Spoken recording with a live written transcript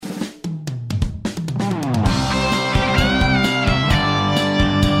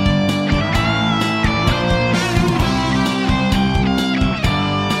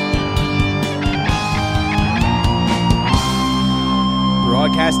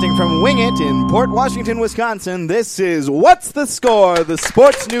Broadcasting from Wing It in Port Washington, Wisconsin, this is What's the Score, the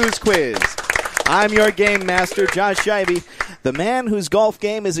Sports News Quiz. I'm your game master, Josh Scheibe, the man whose golf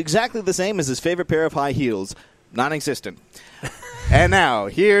game is exactly the same as his favorite pair of high heels, non-existent. And now,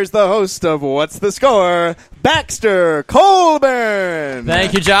 here's the host of What's the Score, Baxter Colburn.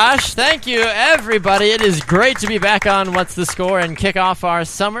 Thank you, Josh. Thank you, everybody. It is great to be back on What's the Score and kick off our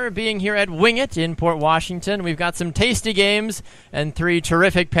summer being here at Wing It in Port Washington. We've got some tasty games and three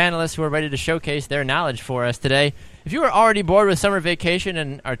terrific panelists who are ready to showcase their knowledge for us today. If you are already bored with summer vacation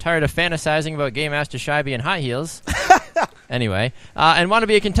and are tired of fantasizing about Game Master Scheibe in high heels, anyway, and want to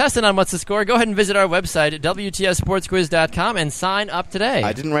be a contestant on What's the Score, go ahead and visit our website at WTSSportsQuiz.com and sign up today.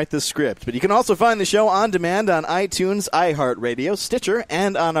 I didn't write this script, but you can also find the show on demand on iTunes, iHeartRadio, Stitcher,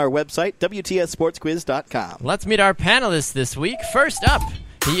 and on our website, WTSSportsQuiz.com. Let's meet our panelists this week. First up,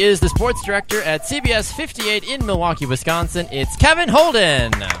 he is the sports director at CBS 58 in Milwaukee, Wisconsin. It's Kevin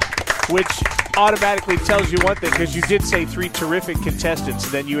Holden. Which automatically tells you one thing, because you did say three terrific contestants,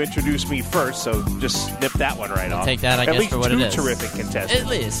 and then you introduced me first, so just snip that one right off. Take that, I guess, for what it is. At least two terrific contestants. At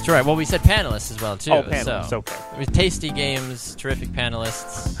least, right. Well, we said panelists as well, too. Oh, panelists, so, okay. With tasty games, terrific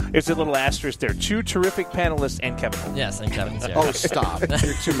panelists. There's a little asterisk there. Two terrific panelists and Kevin Holden. Yes, and Kevin's here. Oh, stop.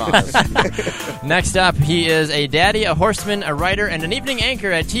 You're too modest. Next up, he is a daddy, a horseman, a writer, and an evening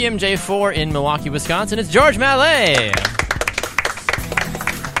anchor at TMJ4 in Milwaukee, Wisconsin. It's George Mallet.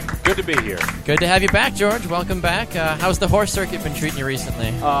 Good to be here. Good to have you back, George. Welcome back. How's the horse circuit been treating you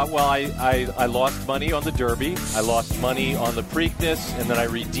recently? Well, I lost money on the Derby. I lost money on the Preakness, and then I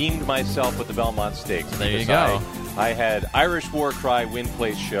redeemed myself with the Belmont Stakes. There you go. I had Irish War Cry win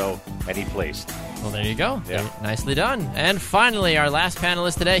place show, and he placed. Well, there you go. Yeah. Nicely done. And finally, our last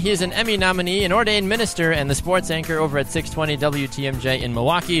panelist today, he is an Emmy nominee, an ordained minister, and the sports anchor over at 620 WTMJ in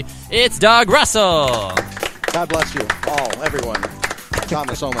Milwaukee. It's Doug Russell. God bless you all, everyone.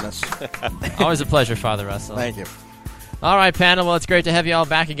 Thomas Ominous. Always a pleasure, Father Russell. Thank you. All right, panel. Well, it's great to have you all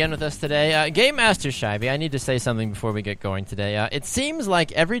back again with us today. Game Master Scheibe, I need to say something before we get going today. It seems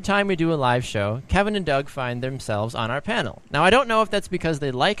like every time we do a live show, Kevin and Doug find themselves on our panel. Now, I don't know if that's because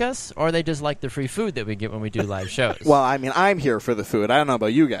they like us or they just like the free food that we get when we do live shows. Well, I mean, I'm here for the food. I don't know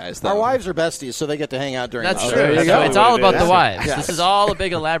about you guys, though. Our wives are besties, so they get to hang out during That's the true. there you So go. it's all about the Yeah. wives. Yes. This is all a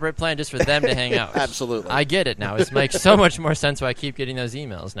big elaborate plan just for them to hang out. Absolutely. I get it now. It makes so much more sense why I keep getting those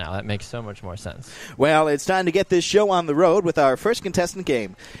emails now. That makes so much more sense. Well, it's time to get this show on the road with our first contestant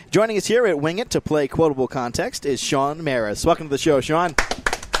game. Joining us here at Wing It to play Quotable Context is Sean Maris. Welcome to the show, Sean.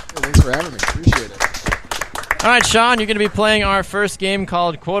 Thanks for having me. Appreciate it. All right, Sean, you're going to be playing our first game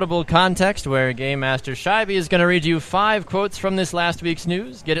called Quotable Context, where Game Master Scheibe is going to read you 5 quotes from this last week's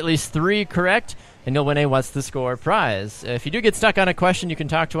news, get at least 3 correct, and you'll win a What's the Score prize. If you do get stuck on a question, you can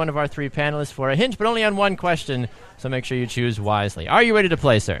talk to one of our 3 panelists for a hint, but only on one question, so make sure you choose wisely. Are you ready to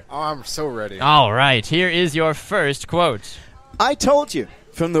play, sir? Oh, I'm so ready. All right, here is your first quote. I told you.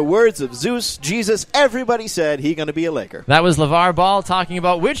 From the words of Zeus, Jesus, everybody said he going to be a Laker. That was LeVar Ball talking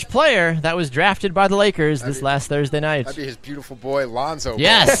about which player that was drafted by the Lakers this last Thursday night. That'd be his beautiful boy, Lonzo.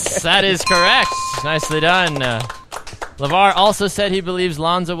 Yes, that is correct. Nicely done. LeVar also said he believes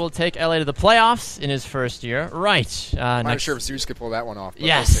Lonzo will take LA to the playoffs in his first year. Right. I'm not sure if Zeus could pull that one off. But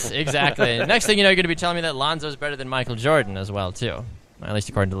Yes, exactly. Next thing you know, you're going to be telling me that Lonzo's better than Michael Jordan as well, too. At least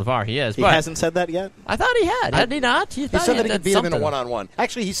according to LeVar, he is. He but hasn't said that yet? I thought he had. Had he not? He said that he could beat him in a one-on-one.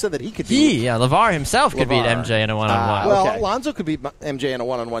 Actually, he said that he could beat LeVar himself could beat LeVar. MJ in a one-on-one. Well, Okay. Lonzo could beat MJ in a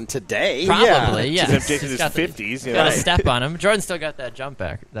one-on-one today. Probably, yes. MJ's in his got 50s. Got a step on him. Jordan still got that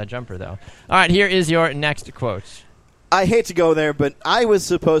jumper, though. All right, here is your next quote. I hate to go there, but I was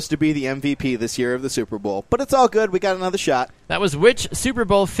supposed to be the MVP this year of the Super Bowl. But it's all good. We got another shot. That was which Super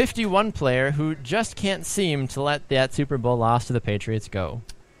Bowl 51 player who just can't seem to let that Super Bowl loss to the Patriots go?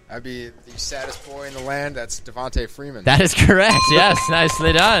 That'd be the saddest boy in the land. That's Devontae Freeman. That is correct. Yes,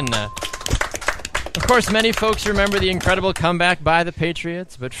 nicely done. Of course, many folks remember the incredible comeback by the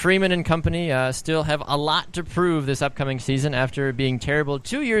Patriots, but Freeman and company still have a lot to prove this upcoming season after being terrible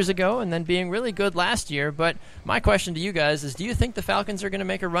 2 years ago and then being really good last year. But my question to you guys is, do you think the Falcons are going to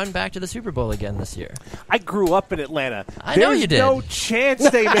make a run back to the Super Bowl again this year? I grew up in Atlanta. I know you did. There's no chance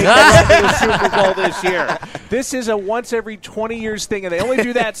they make it to the Super Bowl this year. This is a once every 20 years thing, and they only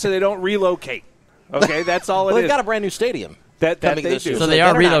do that so they don't relocate. Okay, that's all it Well, is. they've got a brand new stadium. That coming they this do. year. So they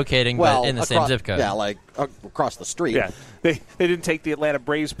are better not- relocating, well, but in the same across- zip code. Yeah, like across the street. Yeah, they didn't take the Atlanta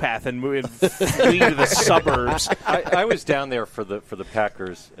Braves path and move flee to the suburbs. I was down there for the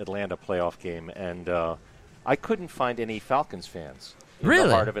Packers Atlanta playoff game, and I couldn't find any Falcons fans in Really?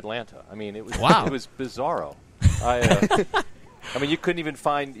 the heart of Atlanta. I mean, it was Wow. it was bizarro. I mean, you couldn't even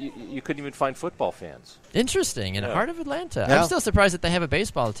find football fans. Interesting. In the heart of Atlanta. Yeah. I'm still surprised that they have a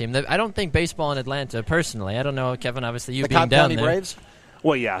baseball team. I don't think baseball in Atlanta, personally. I don't know, Kevin, obviously you The being Cobb down County there. Braves?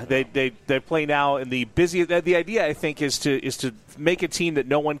 Well, yeah, they play now in the busy. The idea, I think, is to make a team that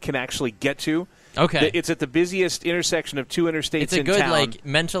no one can actually get to. Okay. It's at the busiest intersection of two interstates It's a in good, town.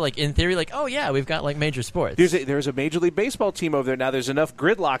 mental, in theory, oh, yeah, we've got, major sports. There's a Major League Baseball team over there now. There's enough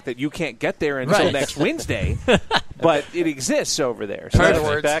gridlock that you can't get there until Right. next Wednesday, but it exists over there. In So other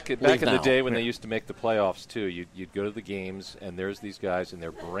words, Back in leave the now. day when they used to make the playoffs too, you'd go to the games and there's these guys in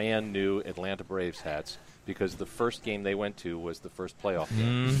their brand new Atlanta Braves hats because the first game they went to was the first playoff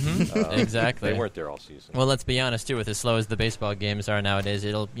game. Exactly. They weren't there all season. Well, let's be honest, too, with as slow as the baseball games are nowadays,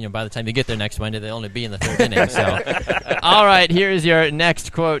 it'll, by the time you get there next Wednesday, they'll only be in the third inning. So, all right, here's your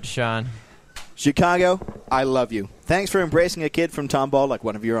next quote, Sean. Chicago, I love you. Thanks for embracing a kid from Tomball like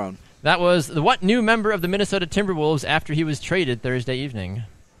one of your own. That was what new member of the Minnesota Timberwolves after he was traded Thursday evening?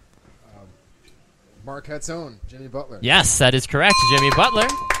 Marquette's own, Jimmy Butler. Yes, that is correct, Jimmy Butler.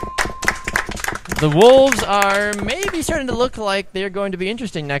 The Wolves are maybe starting to look like they're going to be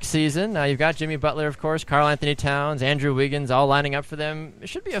interesting next season. You've got Jimmy Butler, of course, Karl Anthony Towns, Andrew Wiggins, all lining up for them. It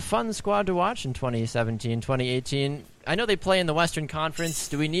should be a fun squad to watch in 2017, 2018. I know they play in the Western Conference.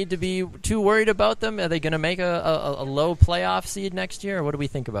 Do we need to be too worried about them? Are they going to make a low playoff seed next year, or what do we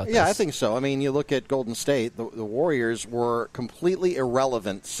think about this? Yeah, I think so. I mean, you look at Golden State, the Warriors were completely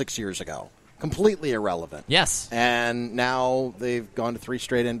irrelevant 6 years ago. Completely irrelevant. Yes. And now they've gone to 3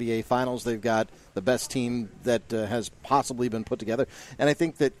 straight NBA Finals. They've got the best team that has possibly been put together. And I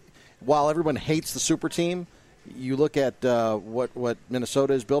think that while everyone hates the super team, you look at what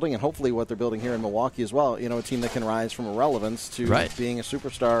Minnesota is building and hopefully what they're building here in Milwaukee as well. A team that can rise from irrelevance to being a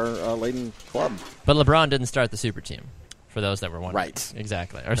superstar-laden club. But LeBron didn't start the super team, for those that were wondering. Right.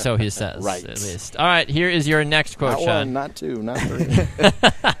 Exactly. Or so he says, Right. at least. All right, here is your next quote, Not Sean. one, not two, not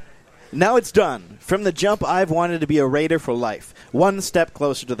three. Now it's done. From the jump, I've wanted to be a Raider for life. One step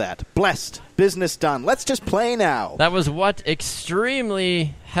closer to that. Blessed. Business done. Let's just play now. That was what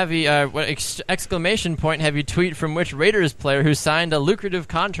extremely heavy, exclamation point heavy tweet from which Raiders player who signed a lucrative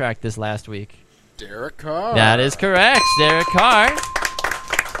contract this last week? Derek Carr. That is correct, Derek Carr.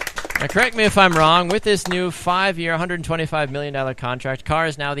 Now, correct me if I'm wrong. With this new 5-year, $125 million contract, Carr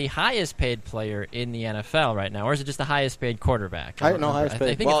is now the highest-paid player in the NFL right now, or is it just the highest-paid quarterback? I don't remember. highest paid.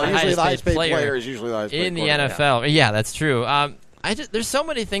 I think Well, it's usually the highest-paid highest paid player is usually the highest paid in the quarterback. NFL. Yeah, that's true. There's so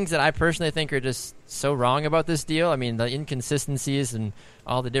many things that I personally think are just so wrong about this deal. I mean, the inconsistencies and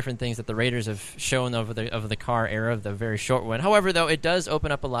all the different things that the Raiders have shown over the Carr era, of the very short one. However, though, it does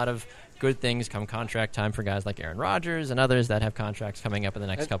open up a lot of good things come contract time for guys like Aaron Rodgers and others that have contracts coming up in the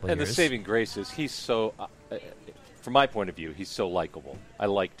next couple of years. And the saving grace is he's so, from my point of view, he's so likable. I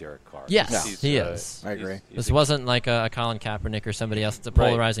like Derek Carr. Yes, he is. I agree. he's This a- wasn't like a Colin Kaepernick or somebody else. It's a Right.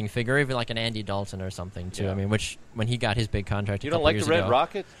 polarizing figure, or even like an Andy Dalton or something, too. Yeah. I mean, which, when he got his big contract a You don't couple like years the Red ago,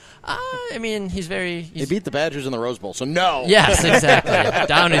 Rocket? I mean, he's very... They beat the Badgers in the Rose Bowl, so no. Yes, exactly.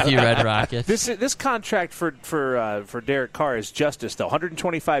 Down with you, Red Rocket. This contract for Derek Carr is justice, though.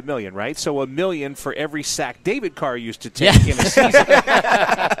 $125 million, right? So $1 million for every sack David Carr used to take in a season.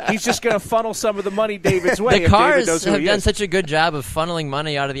 He's just going to funnel some of the money David's way. The if David Carrs knows who have he done is. such a good job of funneling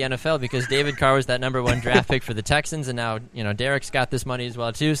money out of the NFL because David Carr was that number 1 draft pick for the Texans, and now Derek's got this money as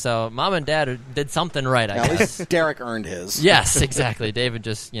well too. So mom and dad did something right, I At guess. least Derek earned his. Yes, exactly. David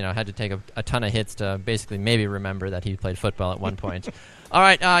just had to take a ton of hits to basically maybe remember that he played football at one point. All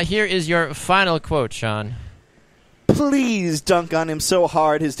right, here is your final quote, Sean. Please dunk on him so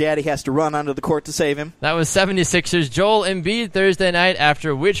hard his daddy has to run onto the court to save him. That was 76ers Joel Embiid Thursday night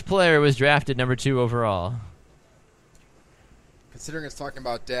after which player was drafted number 2 overall? Considering it's talking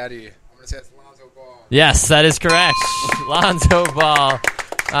about daddy, I'm going to say it's Lonzo Ball. Yes, that is correct. Lonzo Ball.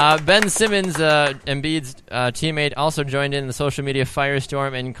 Ben Simmons, Embiid's teammate, also joined in the social media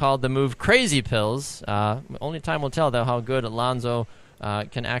firestorm and called the move crazy pills. Only time will tell, though, how good Lonzo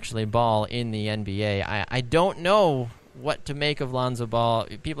can actually ball in the NBA. I don't know what to make of Lonzo Ball.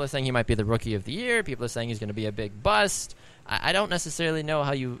 People are saying he might be the rookie of the year. People are saying he's going to be a big bust. I don't necessarily know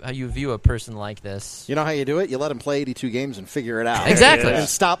how you view a person like this. You know how you do it? You let him play 82 games and figure it out. Exactly. And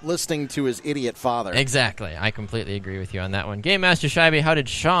stop listening to his idiot father. Exactly. I completely agree with you on that one. Game Master Scheibe, how did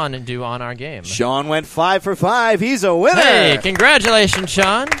Sean do on our game? Sean went 5 for 5. He's a winner. Hey, congratulations,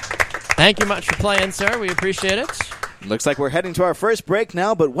 Sean. Thank you much for playing, sir. We appreciate it. Looks like we're heading to our first break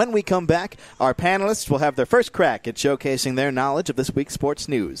now, but when we come back, our panelists will have their first crack at showcasing their knowledge of this week's sports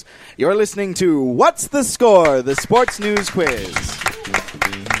news. You're listening to What's the Score? The Sports News Quiz.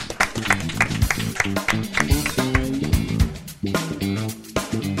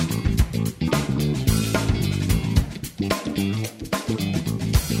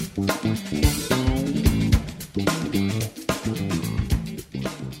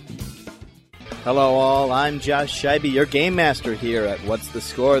 Hello all, I'm Josh Scheibe, your game master here at What's the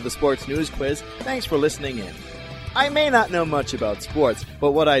Score, the Sports News Quiz. Thanks for listening in. I may not know much about sports,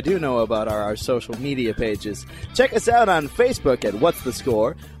 but what I do know about are our social media pages. Check us out on Facebook at What's the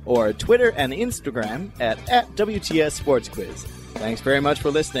Score, or Twitter and Instagram at WTS Sports Quiz. Thanks very much for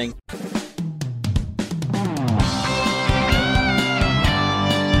listening.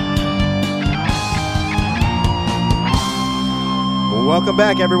 Welcome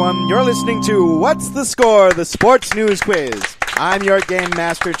back, everyone. You're listening to What's the Score, the Sports News Quiz. I'm your game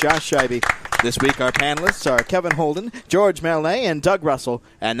master, Josh Scheibe. This week, our panelists are Kevin Holden, George Mallet, and Doug Russell.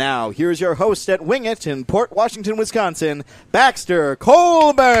 And now, here's your host at Wing It in Port Washington, Wisconsin, Baxter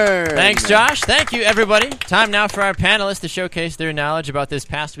Colburn. Thanks, Josh. Thank you, everybody. Time now for our panelists to showcase their knowledge about this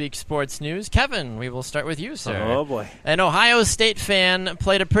past week's sports news. Kevin, we will start with you, sir. Oh, boy. An Ohio State fan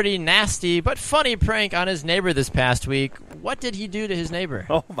played a pretty nasty but funny prank on his neighbor this past week. What did he do to his neighbor?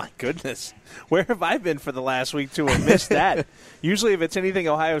 Oh, my goodness. Where have I been for the last week to have missed that? Usually, if it's anything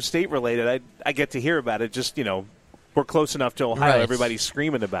Ohio State related, I get to hear about it. Just, we're close enough to Ohio. Right. Everybody's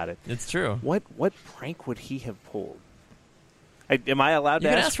screaming about it. It's true. What prank would he have pulled? Am I allowed You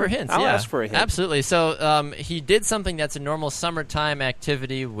to can ask for hints. I'll yeah. ask for a hint. Absolutely. So he did something that's a normal summertime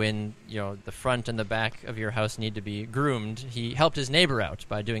activity when the front and the back of your house need to be groomed. He helped his neighbor out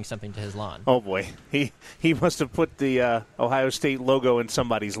by doing something to his lawn. Oh, boy. He must have put the Ohio State logo in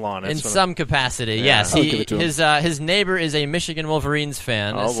somebody's lawn. In some capacity, yes. I'll give it to him. His neighbor is a Michigan Wolverines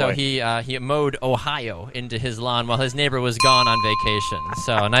fan, Oh, so boy. he mowed Ohio into his lawn while his neighbor was gone on vacation.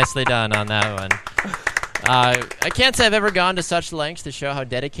 So nicely done on that one. I can't say I've ever gone to such lengths to show how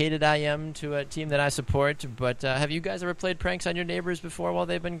dedicated I am to a team that I support, but have you guys ever played pranks on your neighbors before while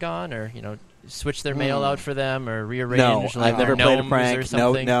they've been gone, or switch their mail out for them, or rearrange? No, I've never played a prank. Or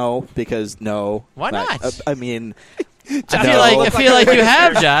something? No, because no. Why not? I mean, I feel like you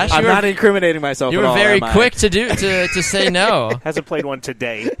have, Josh. I'm You were- not incriminating myself. You at were all, very am I? quick to say no. Hasn't played one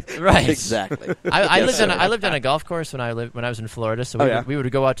today. Right. Exactly. I lived on a golf course when I was in Florida, so we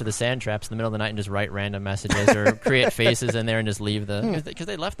would go out to the sand traps in the middle of the night and just write random messages or create faces in there and just leave because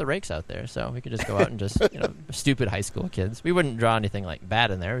they left the rakes out there, so we could just go out and just stupid high school kids. We wouldn't draw anything like bad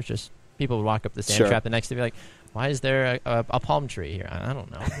in there. It was just people would walk up the sand Sure. trap the next day and be like, "Why is there a palm tree here?" I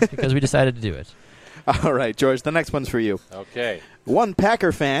don't know. It's because we decided to do it. All right, George, the next one's for you. Okay. One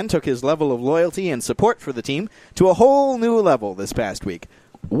Packer fan took his level of loyalty and support for the team to a whole new level this past week.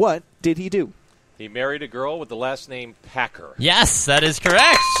 What did he do? He married a girl with the last name Packer. Yes, that is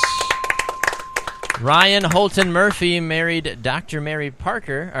correct. Ryan Holton Murphy married Dr. Mary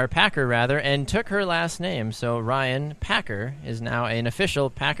Packer, and took her last name. So Ryan Packer is now an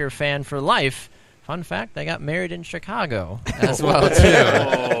official Packer fan for life. Fun fact, they got married in Chicago as well,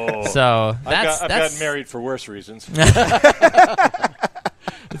 too. So I've gotten married for worse reasons.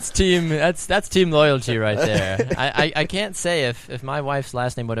 That's team loyalty right there. I can't say if my wife's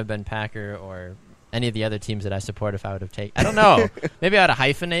last name would have been Packer or any of the other teams that I support if I would have taken. I don't know. Maybe I would have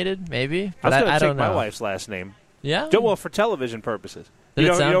hyphenated. Maybe, I but was going I to don't take know. my wife's last name. Yeah. Well, for television purposes. Did You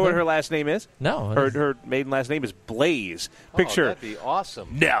it know sound what good? her last name is? No. Her maiden last name is Blaze. Oh, Picture that'd be awesome.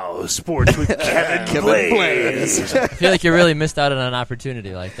 now sports with Kevin Blaze. I feel like you really missed out on an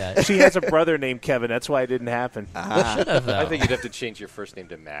opportunity like that. She has a brother named Kevin. That's why it didn't happen. Should have, though. I think you'd have to change your first name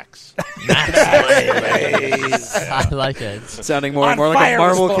to Max. I like it. Sounding more and more like a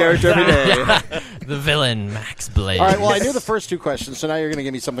Marvel character every day. The villain, Max Blaze. All right, well, I knew the first two questions, so now you're going to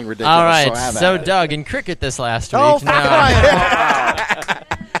give me something ridiculous. All right, have so at it. Doug, in cricket this last week. Oh, fuck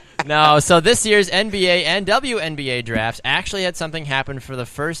No, so this year's NBA and WNBA drafts actually had something happen for the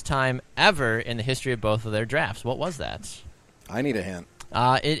first time ever in the history of both of their drafts. What was that? I need a hint.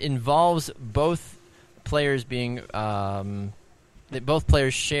 It involves both players being both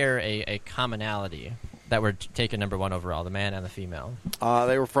players share a commonality that were taken number one overall, the man and the female.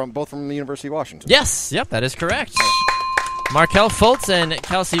 They were both from the University of Washington. Yes, yep, that is correct. Markelle Fultz and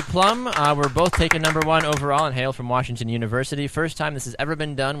Kelsey Plum were both taken number one overall and hail from Washington University. First time this has ever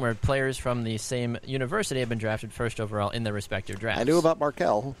been done where players from the same university have been drafted first overall in their respective drafts. I knew about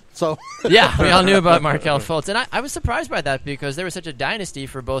Markelle, so Yeah, we all knew about Markelle Fultz. And I was surprised by that because there was such a dynasty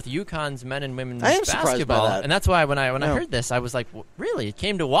for both UConn's men and women's I am surprised by basketball. that. And that's why when I heard this, I was like, really? It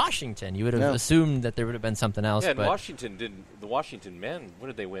came to Washington. You would have Yeah. assumed that there would have been something else. Yeah, and but Washington didn't. The Washington men, what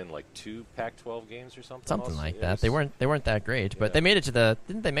did they win? Like 2 Pac-12 games or something? something else? like It that. was- They weren't that great, but Yeah. they made it to the.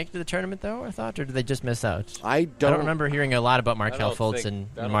 Didn't they make it to the tournament though? I thought, or did they just miss out? I don't remember hearing a lot about I Markelle don't Fultz think- I in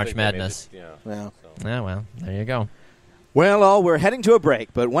don't March think they made Madness. it, Yeah. Yeah, well, there you go. Well, all, we're heading to a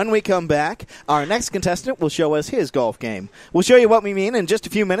break, but when we come back, our next contestant will show us his golf game. We'll show you what we mean in just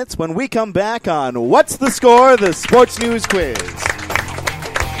a few minutes when we come back on What's the Score, the Sports News Quiz.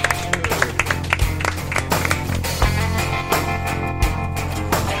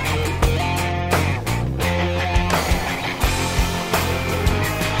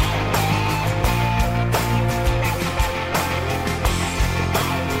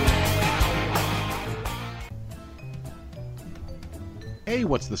 Hey,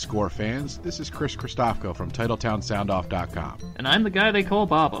 What's the Score fans? This is Chris Christofko from TitletownSoundoff.com. And I'm the guy they call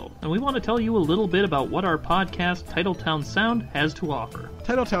Bobo, and we want to tell you a little bit about what our podcast, Titletown Sound, has to offer.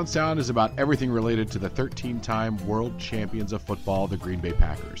 Titletown Sound is about everything related to the 13-time world champions of football, the Green Bay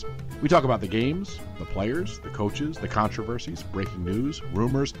Packers. We talk about the games, the players, the coaches, the controversies, breaking news,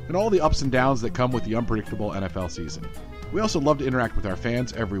 rumors, and all the ups and downs that come with the unpredictable NFL season. We also love to interact with our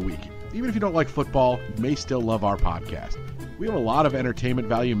fans every week. Even if you don't like football, you may still love our podcast. We have a lot of entertainment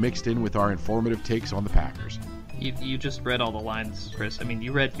value mixed in with our informative takes on the Packers. You just read all the lines, Chris. I mean,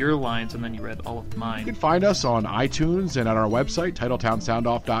 you read your lines and then you read all of mine. You can find us on iTunes and at our website,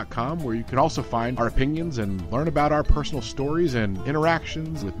 TitletownSoundoff.com, where you can also find our opinions and learn about our personal stories and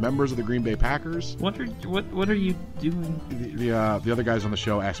interactions with members of the Green Bay Packers. What are you doing? The other guys on the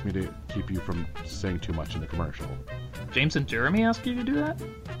show asked me to keep you from saying too much in the commercial. James and Jeremy asked you to do that?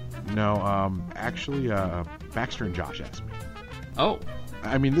 No, actually, Baxter and Josh asked me. Oh.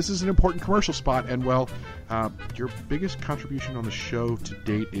 I mean, this is an important commercial spot, and, well, your biggest contribution on the show to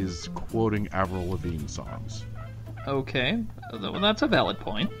date is quoting Avril Lavigne songs. Okay, well, that's a valid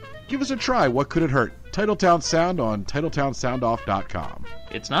point. Give us a try. What could it hurt? Titletown Sound on TitletownSoundoff.com.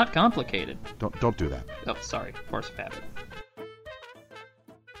 It's not complicated. Don't do that. Oh, sorry. Force of habit.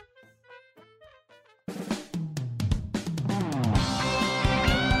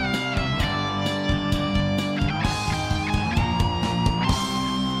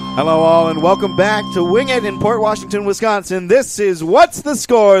 Hello, all, and welcome back to Wing It in Port Washington, Wisconsin. This is What's the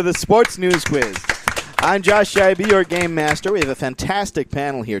Score, the sports news quiz. I'm Josh Scheibe, your game master. We have a fantastic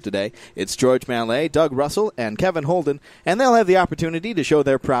panel here today. It's George Mallet, Doug Russell, and Kevin Holden, and they'll have the opportunity to show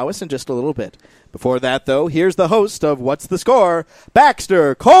their prowess in just a little bit. Before that, though, here's the host of What's the Score,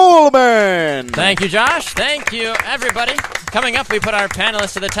 Baxter Coleman. Thank you, Josh. Thank you, everybody. Coming up, we put our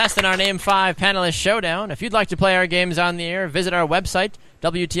panelists to the test in our Name 5 Panelist Showdown. If you'd like to play our games on the air, visit our website,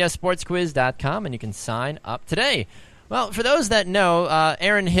 WTSSportsQuiz.com, and you can sign up today. Well, for those that know,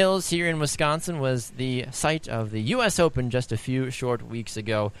 Erin Hills here in Wisconsin was the site of the U.S. Open just a few short weeks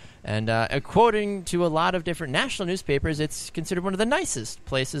ago. And according to a lot of different national newspapers, it's considered one of the nicest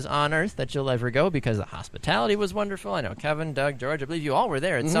places on earth that you'll ever go because the hospitality was wonderful. I know Kevin, Doug, George, I believe you all were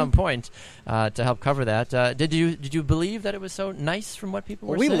there at some point to help cover that. Did you believe that it was so nice from what people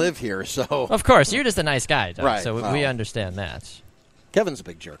were saying? We live here, so... Of course, you're just a nice guy, Doug, right, so we understand that. Kevin's a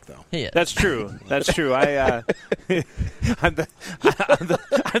big jerk, though. He is. That's true. That's true. I'm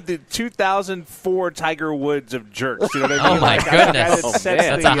the 2004 Tiger Woods of jerks. You know what I mean? Oh, my goodness.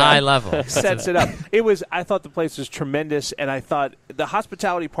 That's a high level. Sets it up. I thought the place was tremendous, and I thought the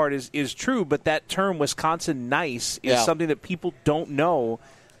hospitality part is true, but that term Wisconsin nice is something that people don't know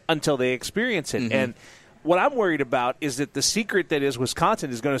until they experience it. And what I'm worried about is that the secret that is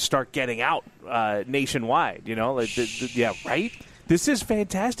Wisconsin is going to start getting out nationwide. You know, yeah, right? This is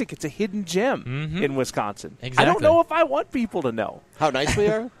fantastic. It's a hidden gem in Wisconsin. Exactly. I don't know if I want people to know how nice we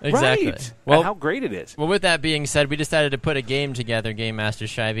are. Exactly. Right. Well, and how great it is. Well, with that being said, we decided to put a game together, Game Master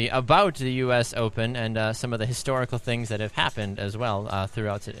Scheibe, about the U.S. Open and some of the historical things that have happened as well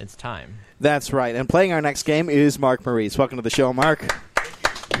throughout its time. That's right. And playing our next game is Mark Maurice. Welcome to the show, Mark.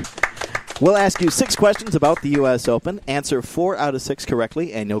 We'll ask you 6 questions about the U.S. Open. Answer 4 out of 6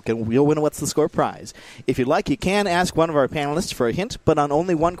 correctly, and you'll win a What's the Score prize. If you'd like, you can ask one of our panelists for a hint, but on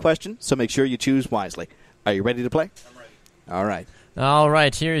only one question, so make sure you choose wisely. Are you ready to play? I'm ready. All right. All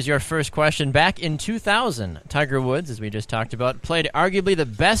right, here's your first question. Back in 2000, Tiger Woods, as we just talked about, played arguably the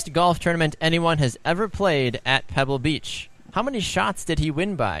best golf tournament anyone has ever played at Pebble Beach. How many shots did he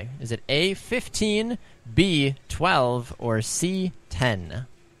win by? Is it A, 15, B, 12, or C, 10?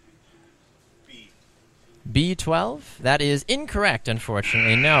 B12? That is incorrect,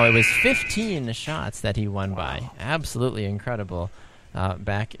 unfortunately. No, it was 15 shots that he won by. Absolutely incredible.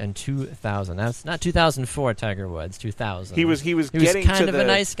 Back in 2000. That's not 2004 Tiger Woods, 2000. He was getting kind to of the, a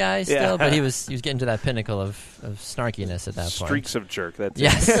nice guy still, yeah. but he was getting to that pinnacle of snarkiness at that point. Streaks of jerk. That's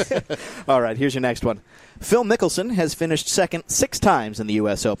yes. it. All right, here's your next one. Phil Mickelson has finished second 6 times in the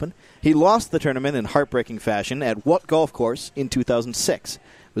U.S. Open. He lost the tournament in heartbreaking fashion at what golf course in 2006?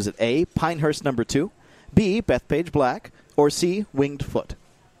 Was it A, Pinehurst number 2, B, Bethpage Black, or C, Winged Foot?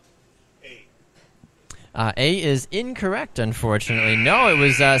 A is incorrect, unfortunately. No, it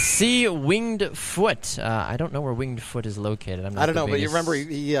was C, Winged Foot. I don't know where Winged Foot is located. I don't know, but you remember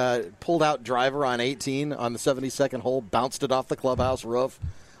he pulled out driver on 18 on the 72nd hole, bounced it off the clubhouse roof.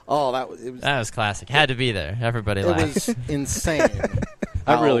 Oh, that was classic. Had to be there. Everybody laughed. It was insane.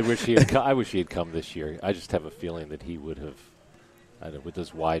 I really wish he had. I wish he had come this year. I just have a feeling that he would have. I don't know, with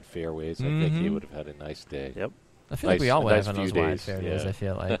those wide fairways, I think he would have had a nice day. Yep. I feel like we all nice have on those few wide days, fair days, yeah. I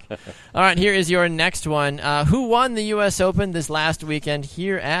feel like. All right, here is your next one. Who won the U.S. Open this last weekend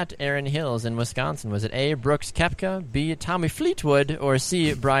here at Erin Hills in Wisconsin? Was it A, Brooks Koepka, B, Tommy Fleetwood, or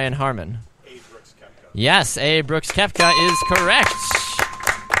C, Brian Harmon? A. Brooks Koepka. Yes, A, Brooks Koepka is correct.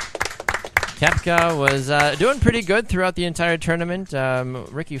 Koepka was doing pretty good throughout the entire tournament.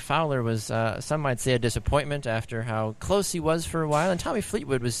 Ricky Fowler was, some might say, a disappointment after how close he was for a while. And Tommy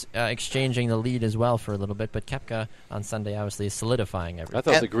Fleetwood was exchanging the lead as well for a little bit. But Koepka on Sunday obviously solidifying everything. I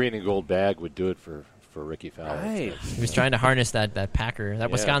thought the green and gold bag would do it for Ricky Fowler. Right. He was trying to harness that Packer,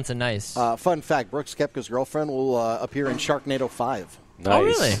 that Wisconsin nice. Fun fact, Brooks Koepka's girlfriend will appear in Sharknado 5. Nice. Oh,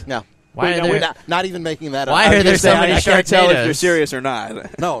 really? Yeah. Why are there, Not even making that up. why are there so many I can't tell if you're Sharknadoes? serious or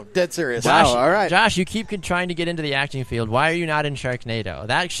not. No, dead serious. Josh, Wow, all right. Josh, you keep trying to get into the acting field. Why are you not in Sharknado?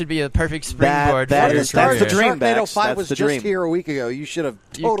 That should be a perfect springboard that for your is- that's career. the dream. Sharknado Max. 5 That's was the just dream. here a week ago. You should have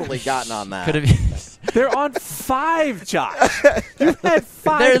totally gotten on that. Could have. They're on 5, Josh. You've had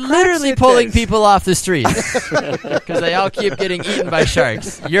 5. They're cracks literally at pulling this. people off the streets because they all keep getting eaten by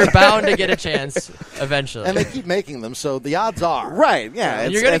sharks. You're bound to get a chance eventually. And they keep making them, so the odds are. Right, yeah.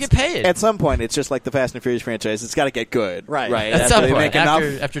 And you're gonna get paid. At some point, it's just like the Fast and Furious franchise. It's got to get good. Right. Right. At After some they point, make enough.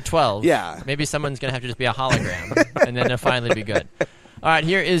 after 12, Yeah. maybe someone's going to have to just be a hologram, and then it'll finally be good. All right,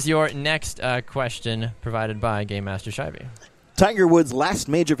 here is your next question provided by Game Master Scheibe. Tiger Woods' last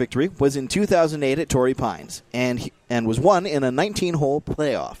major victory was in 2008 at Torrey Pines, and was won in a 19-hole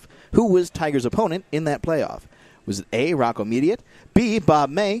playoff. Who was Tiger's opponent in that playoff? Was it A, Rocco Mediate, B,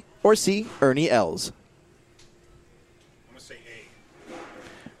 Bob May, or C, Ernie Els? I'm going to say A.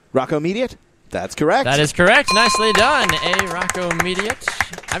 Rocco Mediate? That's correct. That is correct. Nicely done. A, Rocco Mediate.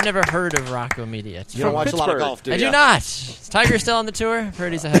 I've never heard of Rocco Mediate. You don't watch a lot of golf, do you? I do not. Is Tiger still on the tour? I've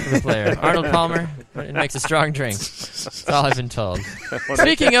heard he's a heck of a player. Arnold Palmer, it makes a strong drink. That's all I've been told.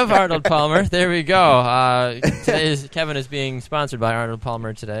 Speaking of Arnold Palmer, there we go. Kevin is being sponsored by Arnold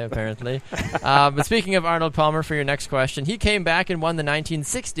Palmer today, apparently. But speaking of Arnold Palmer, for your next question, he came back and won the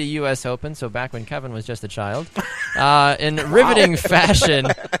 1960 U.S. Open, so back when Kevin was just a child. In riveting fashion,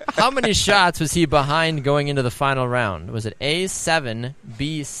 how many shots was he behind going into the final round? Was it A, 7,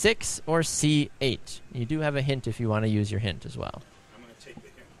 B, 6, or C, 8? You do have a hint if you want to use your hint as well. I'm going to take the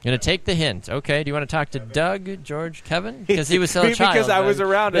hint. You're going to take the hint. Okay. Do you want to talk to Doug, George, Kevin? Because he was still a child. Because I was Doug.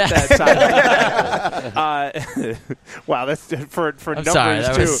 around at that time. Wow, that's for I'm numbers sorry,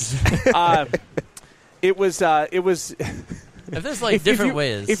 that too. It was. If there's like different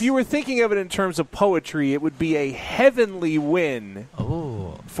ways. If you were thinking of it in terms of poetry, it would be a heavenly win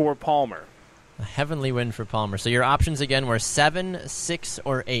for Palmer. A heavenly win for Palmer. So your options again were 7, 6,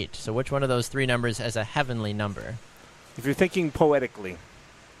 or 8. So which one of those three numbers has a heavenly number? If you're thinking poetically.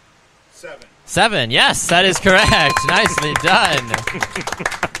 7. 7. Yes, that is correct. Nicely done.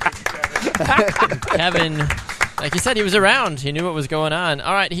 Kevin, like you said, he was around. He knew what was going on.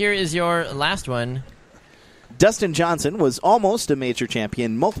 All right, here is your last one. Dustin Johnson was almost a major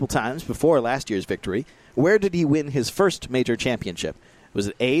champion multiple times before last year's victory. Where did he win his first major championship? Was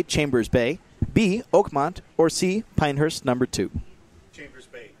it A, Chambers Bay, B, Oakmont, or C, Pinehurst No. 2? Chambers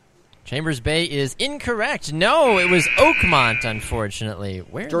Bay. Chambers Bay is incorrect. No, it was Oakmont, unfortunately.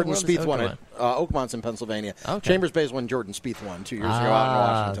 Where Jordan in the world is Spieth won it. Oakmont? Oakmont's in Pennsylvania. Okay. Chambers Bay is when Jordan Spieth won 2 years ago out in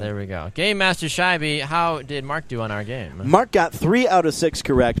Washington. There we go. Game Master Scheibe, how did Mark do on our game? Mark got 3 out of 6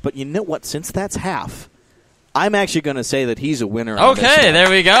 correct, but you know what? Since that's half, I'm actually going to say that he's a winner on this Okay, one. there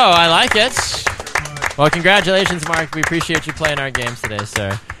we go. I like it. Well, congratulations, Mark. We appreciate you playing our games today,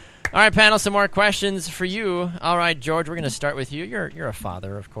 sir. All right, panel, some more questions for you. All right, George, we're going to start with you. You're a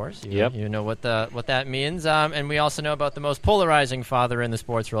father, of course. You know what that means. And we also know about the most polarizing father in the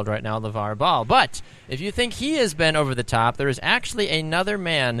sports world right now, LeVar Ball. But if you think he has been over the top, there is actually another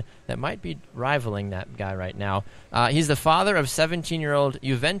man that might be rivaling that guy right now. He's the father of 17-year-old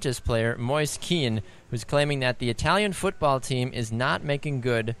Juventus player Moise Kean, who's claiming that the Italian football team is not making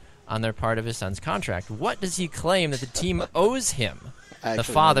good on their part of his son's contract. What does he claim that the team owes him? The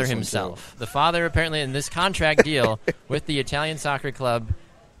father himself. The father, apparently, in this contract deal with the Italian soccer club,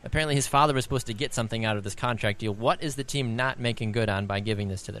 apparently his father was supposed to get something out of this contract deal. What is the team not making good on by giving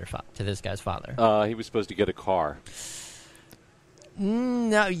this to this guy's father? He was supposed to get a car.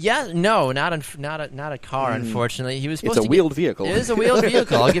 Not a car. Unfortunately, he was supposed It's a to wheeled vehicle. It is a wheeled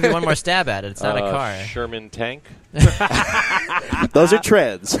vehicle. I'll give you one more stab at it. It's not a car. Sherman tank. Those are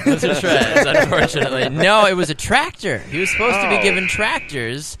treads. Those are treads, unfortunately. No, it was a tractor. He was supposed to be given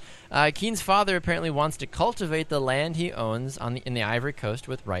tractors. Keane's father apparently wants to cultivate the land he owns in the Ivory Coast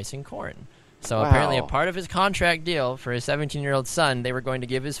with rice and corn. So Wow. apparently a part of his contract deal for his 17-year-old son, they were going to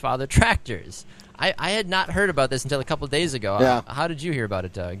give his father tractors. I had not heard about this until a couple days ago. Yeah. How did you hear about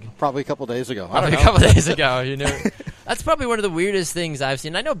it, Doug? Probably a couple days ago. I Probably don't a know. couple days ago. You know, that's probably one of the weirdest things I've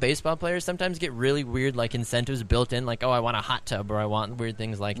seen. I know baseball players sometimes get really weird, like incentives built in, like, oh, I want a hot tub, or I want weird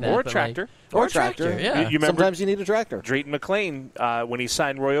things like that. Or a But, tractor. like, or Or a tractor. yeah. You remember Sometimes you need a tractor. Drayton McLean, when he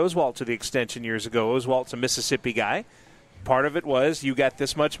signed Roy Oswalt to the extension years ago. Oswalt's a Mississippi guy. Part of it was you got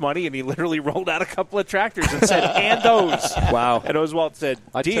this much money, and he literally rolled out a couple of tractors and said, and those. Wow. And Oswalt said,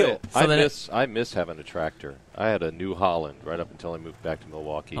 I tell deal. you, I miss having a tractor. I had a New Holland right up until I moved back to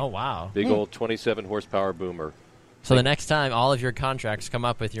Milwaukee. Oh, wow. Big old 27 horsepower boomer. So the next time all of your contracts come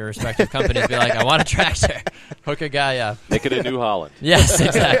up with your respective companies, be like, I want a tractor. Hook a guy up. Make it a New Holland. Yes,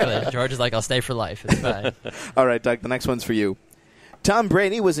 exactly. George is like, I'll stay for life. It's fine. All right, Doug, the next one's for you. Tom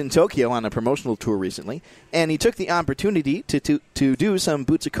Brady was in Tokyo on a promotional tour recently, and he took the opportunity to do some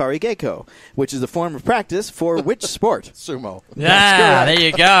Butsukari Geiko, which is a form of practice for which sport? Sumo. Yeah, there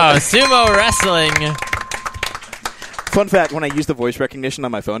you go. Sumo wrestling. Fun fact, when I used the voice recognition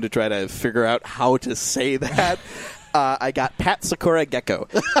on my phone to try to figure out how to say that, I got Pat Sakura Gecko.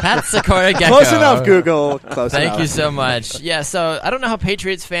 Pat Sakura Gecko. Close enough, Google. Close enough. Thank you so much. Yeah, so I don't know how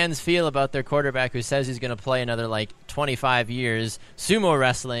Patriots fans feel about their quarterback who says he's going to play another, 25 years sumo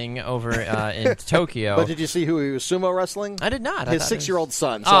wrestling over in Tokyo. But did you see who he was sumo wrestling? I did not. His 6-year-old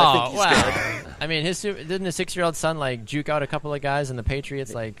son. So I think he's good. I mean, didn't his 6-year-old son juke out a couple of guys in the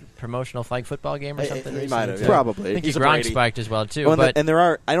Patriots promotional flag football game or something? He might have. Yeah. Probably. I think He's a Gronk Brady. spiked as well too. Well, but and there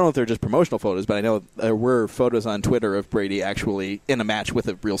are, I don't know if they're just promotional photos, but I know there were photos on Twitter of Brady actually in a match with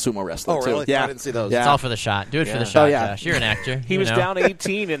a real sumo wrestler. Oh, really? Too. Yeah. I didn't see those. Yeah. it's all for the shot. Do it for Yeah. the shot. Oh, yeah. Josh. You're an actor. He you was know. down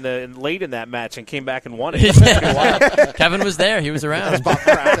 18 late in that match and came back and won it. Kevin was there. He was around. Bob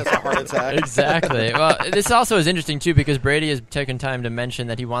Kraft has a heart attack. Exactly. Well, this also is interesting, too, because Brady has taken time to mention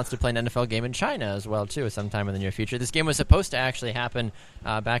that he wants to play an NFL game in China as well, too, sometime in the near future. This game was supposed to actually happen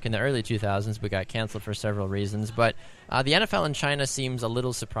back in the early 2000s, but got canceled for several reasons. But the NFL in China seems a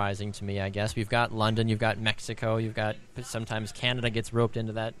little surprising to me, I guess. We've got London, you've got Mexico, you've got sometimes Canada gets roped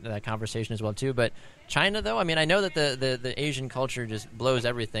into that conversation as well, too. But China, though, I mean, I know that the Asian culture just blows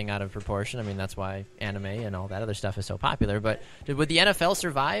everything out of proportion. I mean, that's why anime and all that other stuff is so popular. But would the NFL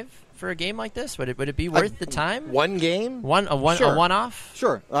survive for a game like this? Would it be worth the time? One game? A Sure. one-off?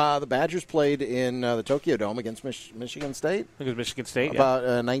 Sure. The Badgers played in the Tokyo Dome against Michigan State I think it was Michigan State. about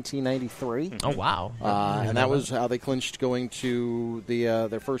 1993. Oh, wow. And that was how they clinched going to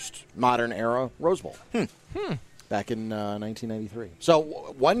their first modern era Rose Bowl. Back in 1993. So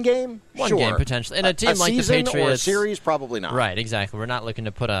one game? One Sure. game, potentially. And a team like the season Patriots. or a series? Probably not. Right, exactly. We're not looking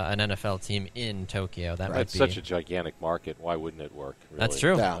to put an NFL team in Tokyo. That might It's be such a gigantic market. Why wouldn't it work? Really? That's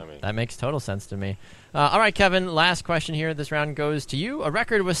true. Yeah. I mean, That makes total sense to me. All right, Kevin, last question here. This round goes to you. A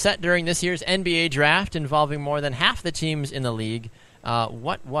record was set during this year's NBA draft involving more than half the teams in the league.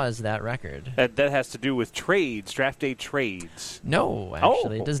 What was that record? That has to do with trades, draft day trades. No,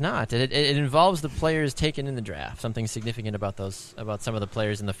 actually, Oh. it does not. It involves the players taken in the draft. Something significant about some of the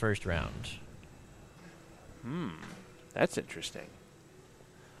players in the first round. That's interesting.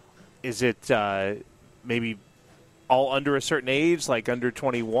 Is it maybe all under a certain age, like under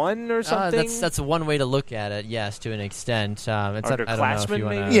 21 or something? That's one way to look at it. Yes, to an extent. It's I don't know if Underclassmen, you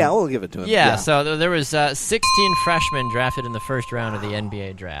wanna- maybe? Yeah, we'll give it to him. Yeah, so there was 16 freshmen drafted in the first round of the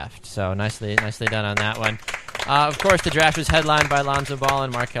NBA draft. So nicely done on that one. Of course, the draft was headlined by Lonzo Ball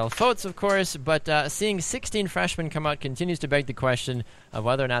and Markelle Fultz, of course, but seeing 16 freshmen come out continues to beg the question of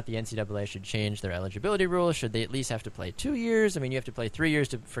whether or not the NCAA should change their eligibility rules. Should they at least have to play 2 years? I mean, you have to play 3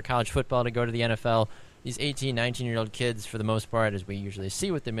 years for college football to go to the NFL. These 18, 19-year-old kids, for the most part, as we usually see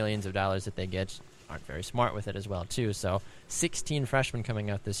with the millions of dollars that they get, aren't very smart with it as well, too. So 16 freshmen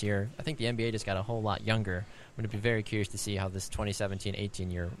coming out this year. I think the NBA just got a whole lot younger. I'm going to be very curious to see how this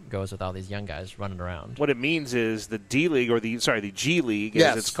 2017-18 year goes with all these young guys running around. What it means is the D League, or the G League,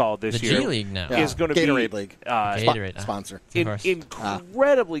 Yes. as it's called this The year, G League now. is going to be Gatorade League. Gatorade. Sponsor. Of course.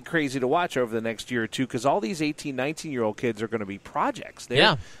 Incredibly crazy to watch over the next year or two, because all these 18, 19-year-old kids are going to be projects.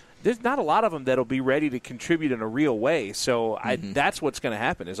 There's not a lot of them that'll be ready to contribute in a real way. So that's what's going to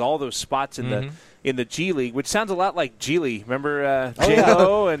happen, is all those spots in the G League, which sounds a lot like Geely. Remember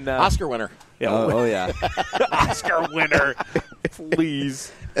J-Lo and Oscar winner. yeah, Oh, yeah. Oscar winner,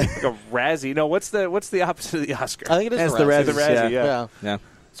 please. Like a Razzie. No, what's the opposite of the Oscar? I think it is That's the the Razzies. Razzies, Razzie, yeah. yeah. Yeah.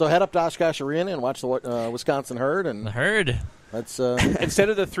 So head up to Oshkosh Arena and watch the Wisconsin Herd. And The Herd. That's Instead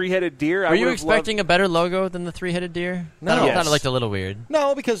of the three-headed deer, Were you expecting a better logo than the three-headed deer? No. I thought Yes. it looked a little weird.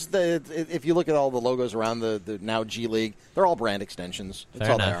 no, because if you look at all the logos around the now G League, they're all brand extensions. That's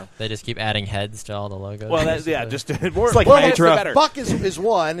Fair all enough. They just keep adding heads to all the logos. Well, just more. It's like more Hydra. heads, the better. Buck is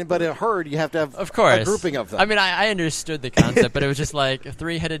one, but a herd you have to have Of course. a grouping of them. I mean, I understood the concept, but it was just like a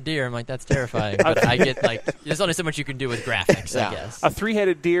three-headed deer. I'm like, that's terrifying. But I get there's only so much you can do with graphics, I guess. A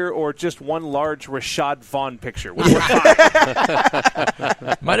three-headed deer or just one large Rashad Vaughn picture. Which one?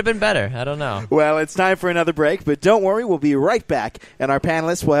 Might have been better. I don't know. Well, it's time for another break, but don't worry, we'll be right back, and our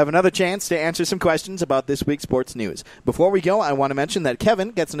panelists will have another chance to answer some questions about this week's sports news. Before we go, I want to mention that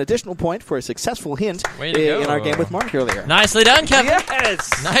Kevin gets an additional point for a successful hint Way to go. in our game with Mark earlier. Nicely done, Kevin.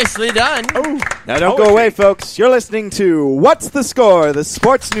 Yes. Nicely done. Now, don't go away, folks. You're listening to What's the Score, the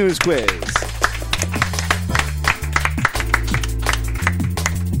sports news quiz.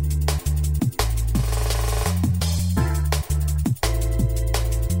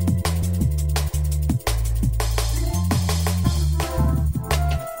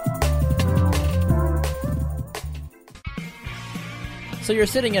 So you're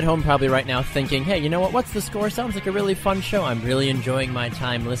sitting at home probably right now thinking, hey, you know what? What's the Score? Sounds like a really fun show. I'm really enjoying my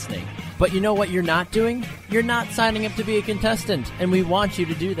time listening. But you know what you're not doing? You're not signing up to be a contestant, and we want you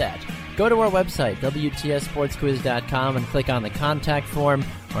to do that. Go to our website, WTSSportsQuiz.com, and click on the contact form,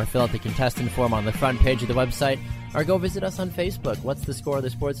 or fill out the contestant form on the front page of the website, or go visit us on Facebook, What's the Score, the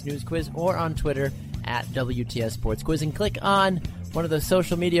Sports News Quiz, or on Twitter, at WTS Sports Quiz, and click on one of the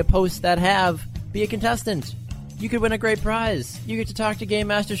social media posts that have Be a Contestant. You could win a great prize. You get to talk to Game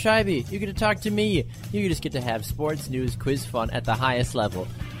Master Scheibe. You get to talk to me. You just get to have sports news quiz fun at the highest level.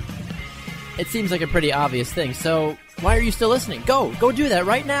 It seems like a pretty obvious thing, so why are you still listening? Go do that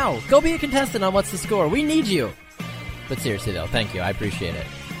right now. Go be a contestant on What's the Score. We need you. But seriously, though, thank you. I appreciate it.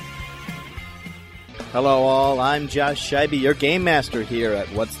 Hello, all. I'm Josh Scheibe, your game master here at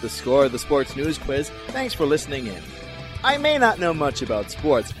What's the Score, the sports news quiz. Thanks for listening in. I may not know much about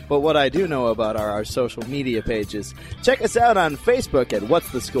sports, but what I do know about are our social media pages. Check us out on Facebook at What's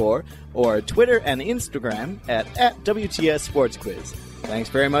the Score, or Twitter and Instagram at WTS Sports Quiz. Thanks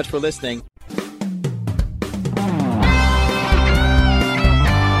very much for listening.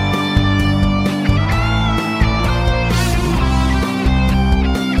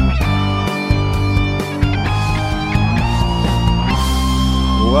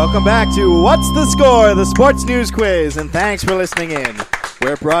 Welcome back to What's the Score, the sports news quiz, and thanks for listening in.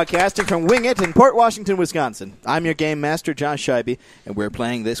 We're broadcasting from Wing It in Port Washington, Wisconsin. I'm your game master, Josh Scheibe, and we're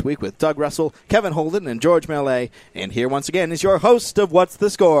playing this week with Doug Russell, Kevin Holden, and George Mellet. And here once again is your host of What's the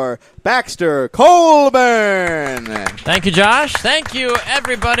Score, Baxter Colburn. Thank you, Josh. Thank you,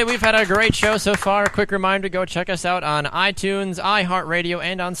 everybody. We've had a great show so far. Quick reminder, go check us out on iTunes, iHeartRadio,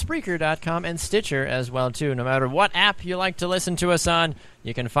 and on Spreaker.com and Stitcher as well, too. No matter what app you like to listen to us on,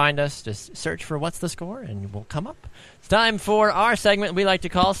 you can find us. Just search for What's the Score, and we'll come up. It's time for our segment we like to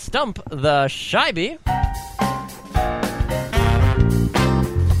call Stump the Scheibe.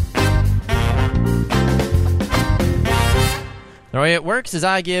 The way it works is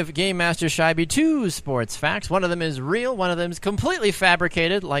I give Game Master Scheibe two sports facts. One of them is real. One of them is completely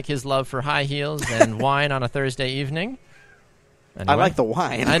fabricated, like his love for high heels and wine on a Thursday evening. Anyway. I like the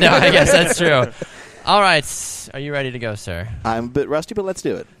wine. I know, I guess that's true. All right. Are you ready to go, sir? I'm a bit rusty, but let's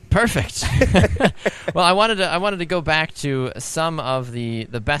do it. Perfect. Well, I wanted to go back to some of the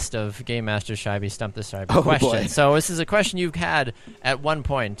best of Game Master Scheibe Stump the Scheibe questions. Boy. So this is a question you've had at one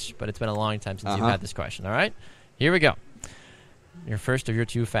point, but it's been a long time since you've had this question. All right? Here we go. Your first of your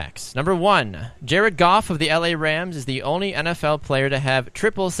two facts. Number one, Jared Goff of the LA Rams is the only NFL player to have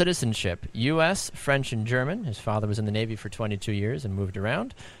triple citizenship, U.S., French, and German. His father was in the Navy for 22 years and moved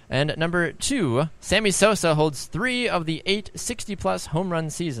around. And number two, Sammy Sosa holds 3 of the 8 60-plus home run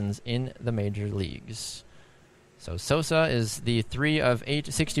seasons in the major leagues. So Sosa is the 3 of 8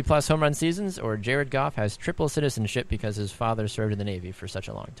 60-plus home run seasons, or Jared Goff has triple citizenship because his father served in the Navy for such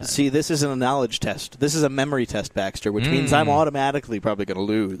a long time. See, this isn't a knowledge test. This is a memory test, Baxter, which means I'm automatically probably going to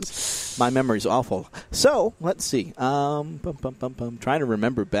lose. My memory's awful. So, let's see. Trying to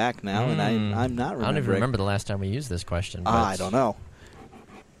remember back now, and I'm not remembering. I don't even remember the last time we used this question. But I don't know.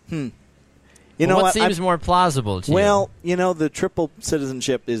 You well, know what seems more plausible to you? Well, the triple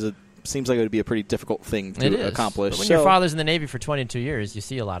citizenship seems like it would be a pretty difficult thing to accomplish. But when your father's in the Navy for 22 years, you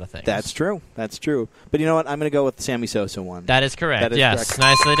see a lot of things. That's true. But you know what? I'm going to go with the Sammy Sosa one. That is correct. That is yes, correct.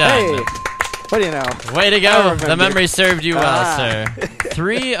 nicely done. Hey, what do you know? Way to go. The memory served you well, sir.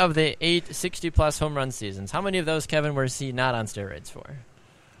 3 of the 8 60-plus home run seasons. How many of those, Kevin, was he not on steroids for?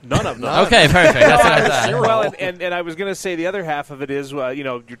 None of them. Okay, perfect. That's what I thought. Well, and I was going to say the other half of it is,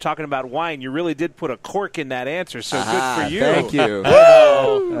 you're talking about wine. You really did put a cork in that answer, so good for you. Thank you.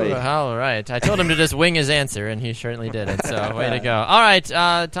 All right. I told him to just wing his answer, and he certainly did it. So way to go. All right.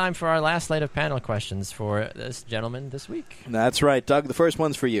 Time for our last slate of panel questions for this gentleman this week. That's right, Doug. The first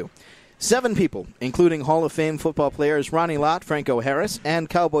one's for you. 7 people, including Hall of Fame football players Ronnie Lott, Franco Harris, and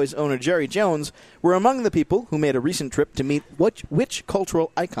Cowboys owner Jerry Jones, were among the people who made a recent trip to meet which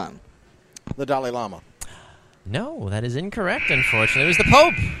cultural icon? The Dalai Lama. No, that is incorrect, unfortunately. It was the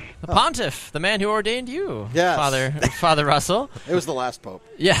Pope, the Pontiff, the man who ordained you, Yes. Father Russell. It was the last Pope.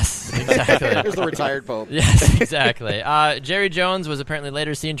 Yes, exactly. It was the retired Pope. Yes, exactly. Jerry Jones was apparently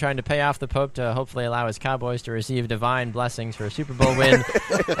later seen trying to pay off the Pope to hopefully allow his Cowboys to receive divine blessings for a Super Bowl win.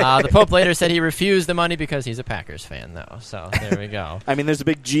 The Pope later said he refused the money because he's a Packers fan, though. So there we go. I mean, there's a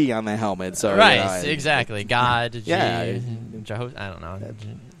big G on the helmet. So Right, exactly. God, G, Yeah. Jehovah, I don't know.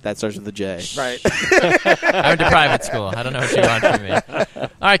 That starts with a J. Right. I went to private school. I don't know what you want from me. All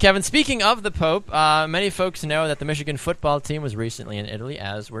right, Kevin, speaking of the Pope, many folks know that the Michigan football team was recently in Italy,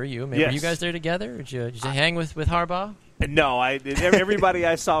 as were you. Maybe Yes. were you guys there together? Did you hang with Harbaugh? No, everybody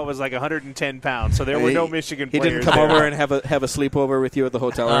I saw was like 110 pounds, so there were no Michigan He players. didn't come there. over and have a sleepover with you at the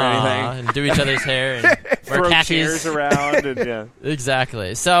hotel or anything? And do each other's hair and wear Throw khakis. chairs around. And, yeah.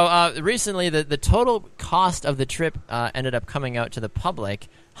 Exactly. So recently, the total cost of the trip ended up coming out to the public.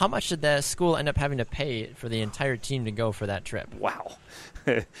 How much did the school end up having to pay for the entire team to go for that trip? Wow.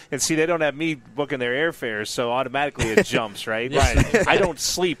 And see, they don't have me booking their airfares, so automatically it jumps, right? Right. I don't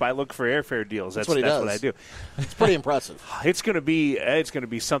sleep. I look for airfare deals. That's what he does. what I do. It's pretty impressive. It's going to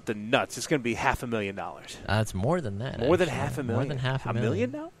be something nuts. It's going to be $500,000. It's more than that. More than actually. $500,000. More than half a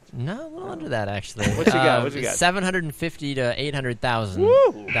million. now? No, a little under that actually. What you got? What you got? $750,000 to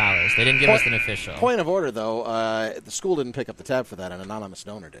 $800,000. They didn't give us an official. Point of order, though, the school didn't pick up the tab for that. An anonymous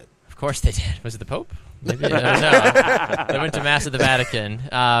donor did. Of course they did. Was it the Pope? Maybe. No. They went to Mass at the Vatican.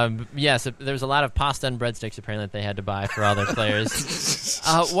 Yes, there was a lot of pasta and breadsticks apparently that they had to buy for all their players.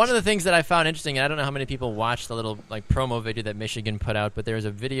 One of the things that I found interesting, and I don't know how many people watched the little promo video that Michigan put out, but there was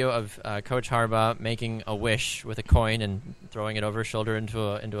a video of Coach Harbaugh making a wish with a coin and throwing it over his shoulder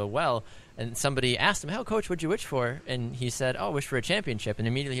into a well. And somebody asked him, "How, Coach, what'd you wish for?" And he said, "Oh, wish for a championship." And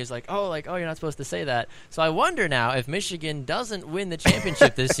immediately he was like, "Oh, you're not supposed to say that." So I wonder now, if Michigan doesn't win the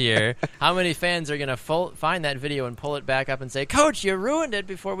championship this year, how many fans are going to find that video and pull it back up and say, "Coach, you ruined it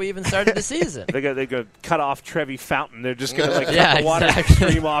before we even started the season." They're going to cut off Trevi Fountain. They're just going to Yeah, cut the water exactly.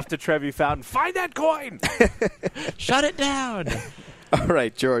 stream off to Trevi Fountain. Find that coin! Shut it down. All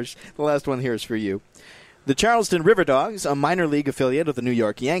right, George. The last one here is for you. The Charleston River Dogs, a minor league affiliate of the New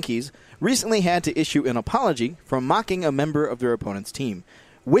York Yankees, recently had to issue an apology for mocking a member of their opponent's team.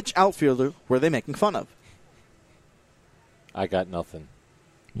 Which outfielder were they making fun of? I got nothing.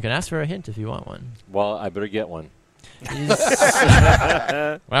 You can ask for a hint if you want one. Well, I better get one.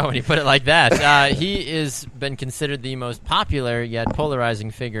 Well, when you put it like that, he has been considered the most popular yet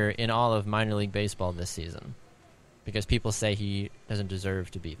polarizing figure in all of minor league baseball this season, because people say he doesn't deserve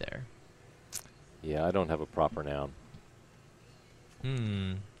to be there. Yeah, I don't have a proper noun.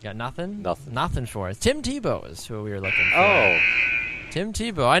 Got nothing? Nothing. Nothing for us. Tim Tebow is who we were looking for. Oh. Tim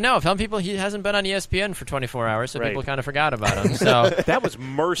Tebow. I know. Some people, he hasn't been on ESPN for 24 hours, so Right. people kind of forgot about him. So That was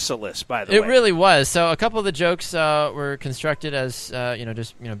merciless, by the way. it really was. So a couple of the jokes were constructed as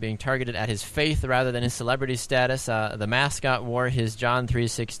being targeted at his faith rather than his celebrity status. The mascot wore his John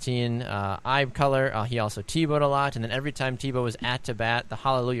 3:16 eye color. He also Tebowed a lot, and then every time Tebow was at bat, the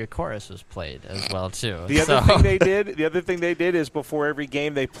Hallelujah chorus was played as well too. The other thing they did is before every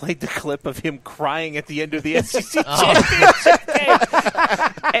game they played the clip of him crying at the end of the SEC championship game.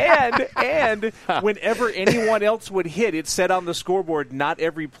 And whenever anyone else would hit, it said on the scoreboard, "Not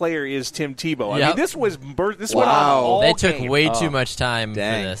every player is Tim Tebow." I Yep. mean, this went on all They took game. way too much time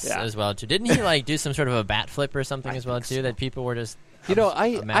Dang. for this Yeah. as well too. Didn't he do some sort of a bat flip or something as well too that people were just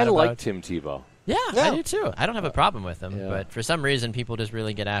I mad like about? Tim Tebow. Yeah, I do too. I don't have a problem with him, Yeah. but for some reason people just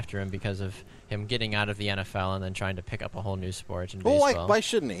really get after him because of him getting out of the NFL and then trying to pick up a whole new sport in Well, baseball. why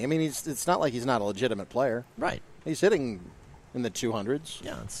shouldn't he? I mean, it's not like he's not a legitimate player. Right. He's hitting in the 200s.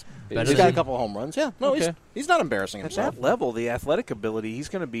 Yeah, it's He's better He's got a than couple home runs. Yeah, no, Okay. he's not embarrassing At himself. that level, the athletic ability,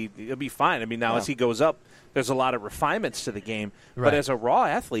 he'll be fine. I mean, now as he goes up, there's a lot of refinements to the game. Right. But as a raw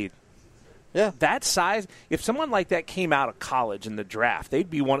athlete, Yeah. that size, if someone like that came out of college in the draft, they'd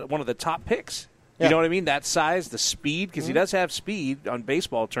be one of the top picks. You Yeah. know what I mean? That size, the speed, because he does have speed on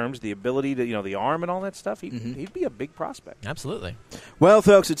baseball terms, the ability to, the arm and all that stuff. He'd be a big prospect. Absolutely. Well,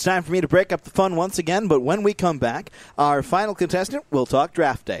 folks, it's time for me to break up the fun once again, but when we come back, our final contestant will talk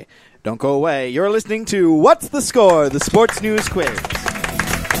draft day. Don't go away. You're listening to What's the Score, the Sports News Quiz.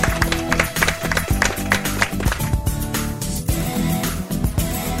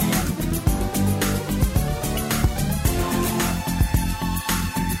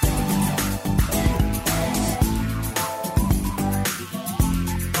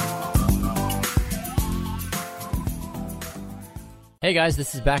 Hey guys,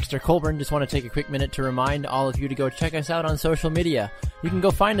 this is Baxter Colburn. Just want to take a quick minute to remind all of you to go check us out on social media. You can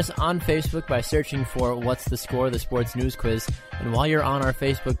go find us on Facebook by searching for What's the Score, the Sports News Quiz. And while you're on our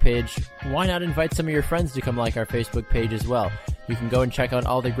Facebook page, why not invite some of your friends to come like our Facebook page as well? You can go and check out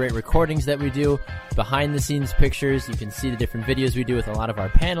all the great recordings that we do, behind-the-scenes pictures. You can see the different videos we do with a lot of our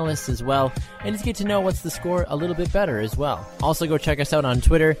panelists as well, and just get to know What's the Score a little bit better as well. Also, go check us out on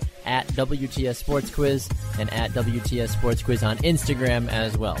Twitter at WTS Sports Quiz and at WTS Sports Quiz on Instagram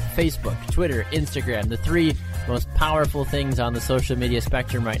as well. Facebook, Twitter, Instagram, the three most powerful things on the social media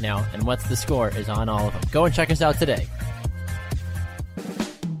spectrum right now, and What's the Score is on all of them. Go and check us out today.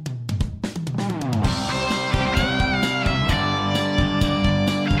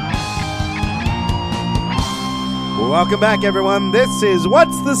 Welcome back, everyone. This is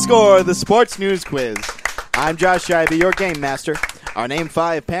What's the Score, the Sports News Quiz. I'm Josh Scheibe, your game master. Our Name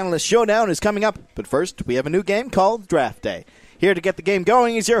 5 panelist showdown is coming up, but first, we have a new game called Draft Day. Here to get the game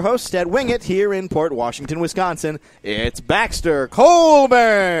going is your host at Wing It here in Port Washington, Wisconsin. It's Baxter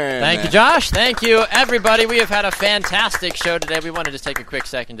Colburn. Thank you, Josh. Thank you, everybody. We have had a fantastic show today. We wanted to just take a quick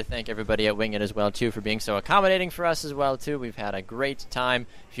second to thank everybody at Wing It as well, too, for being so accommodating for us as well, too. We've had a great time.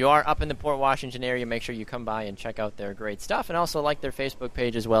 If you are up in the Port Washington area, make sure you come by and check out their great stuff, and also like their Facebook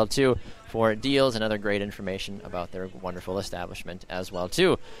page as well, too, for deals and other great information about their wonderful establishment as well,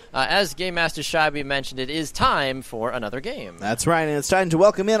 too. As Game Master Scheibe mentioned, it is time for another game. That's right, and it's time to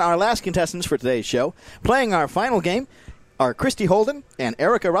welcome in our last contestants for today's show. Playing our final game are Christy Holden and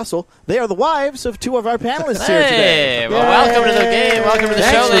Erica Russell. They are the wives of two of our panelists here today. Hey, well, welcome to the game. Welcome to the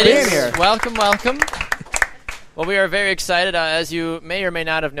Thanks show, for ladies. being here. Welcome, welcome. Well, we are very excited. As you may or may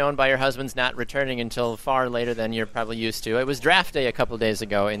not have known by your husbands not returning until far later than you're probably used to. It was draft day a couple days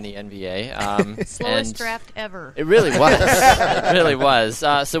ago in the NBA. Slowest draft ever. It really was. It really was.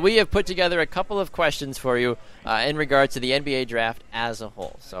 So we have put together a couple of questions for you in regard to the NBA draft as a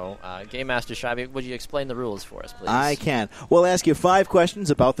whole. So, Game Master Scheibe, would you explain the rules for us, please? I can. We'll ask you 5 questions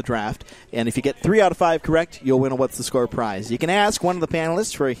about the draft, and if you get 3 out of 5 correct, you'll win a What's the Score prize. You can ask one of the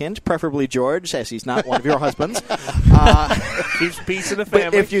panelists for a hint, preferably George, as he's not one of your husbands. Keeps peace in the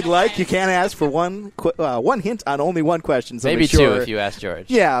family. But if you'd like, you can ask for one hint on only one question. So maybe make sure, 2 if you ask George.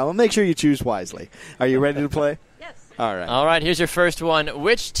 Yeah, well, make sure you choose wisely. Are you ready to play? Yes. All right. All right, here's your first one.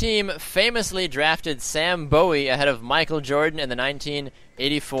 Which team famously drafted Sam Bowie ahead of Michael Jordan in the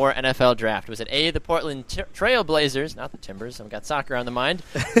 1984 NFL draft? Was it A, the Portland Trail Blazers, not the Timbers, I've got soccer on the mind,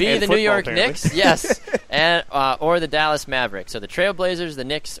 B, the New York Knicks, yes, and or the Dallas Mavericks? So the Trail Blazers, the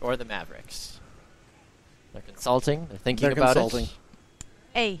Knicks, or the Mavericks? They're consulting. They're thinking about it.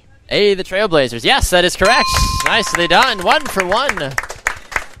 A, the Trailblazers. Yes, that is correct. Nicely done. 1 for 1.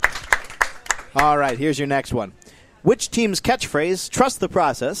 All right, here's your next one. Which team's catchphrase, trust the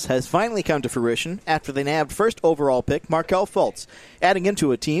process, has finally come to fruition after they nabbed first overall pick Markelle Fultz, adding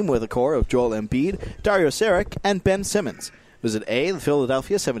into a team with a core of Joel Embiid, Dario Saric, and Ben Simmons? Was it A, the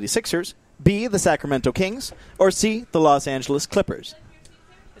Philadelphia 76ers, B, the Sacramento Kings, or C, the Los Angeles Clippers?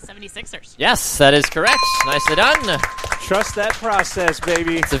 76ers. Yes, that is correct. Nicely done. Trust that process,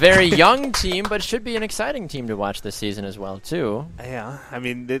 baby. It's a very young team, but it should be an exciting team to watch this season as well, too. Yeah, I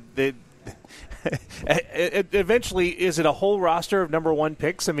mean, eventually, is it a whole roster of number 1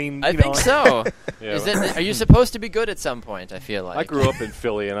 picks? I mean, I think so. Yeah. Are you supposed to be good at some point? I feel like I grew up in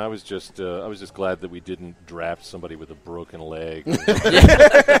Philly, and I was just glad that we didn't draft somebody with a broken leg.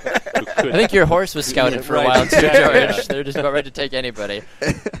 I think your horse was scouted for a while too, George. They're just about ready to take anybody.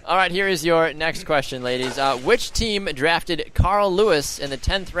 All right, here is your next question, ladies. Which team drafted Carl Lewis in the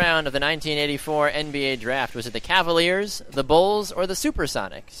 10th round of the 1984 NBA draft? Was it the Cavaliers, the Bulls, or the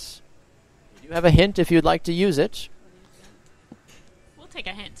Supersonics? You have a hint if you'd like to use it. We'll take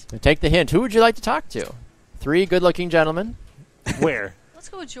a hint. Take the hint. Who would you like to talk to? 3 good-looking gentlemen. Where? Let's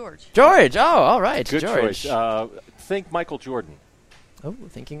go with George. George. Oh, all right. Good George. choice. Think Michael Jordan. Oh,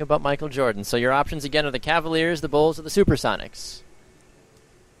 thinking about Michael Jordan. So your options again are the Cavaliers, the Bulls, or the Supersonics.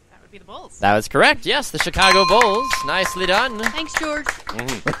 That would be the Bulls. That was correct. Yes, the Chicago Bulls. Nicely done. Thanks, George.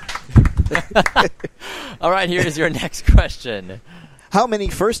 All right, here is your next question. How many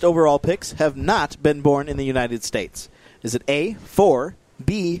first overall picks have not been born in the United States? Is it A, 4,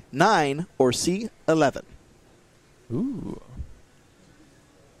 B, 9, or C, 11? Ooh.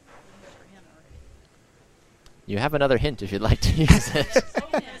 You have another hint if you'd like to use it.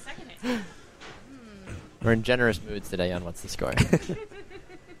 We're in generous moods today on What's the Score. Let's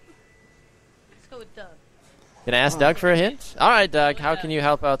go with Doug. Can I ask Doug for a hint? All right, Doug. How can you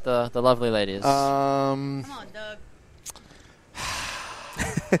help out the lovely ladies? Come on, Doug.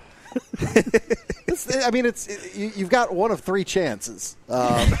 I mean, you've got one of 3 chances. The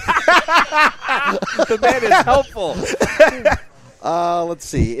man is helpful. Let's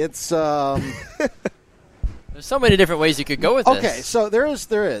see. It's There's so many different ways you could go with this. okay. So there is.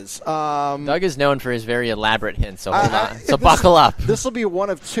 Doug is known for his very elaborate hints, so hold on. So buckle up. This will be one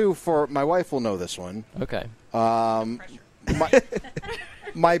of two. For my wife will know this one. Okay.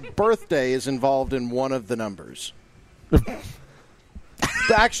 My birthday is involved in one of the numbers.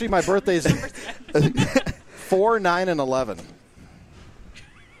 Actually, my birthday is 4, 9, and 11.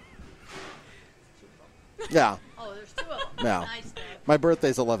 Yeah. Oh, there's two of them. Yeah. Nice, Doug. My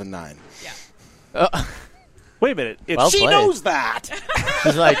birthday's 11/9. Wait a minute. Well She played. knows that.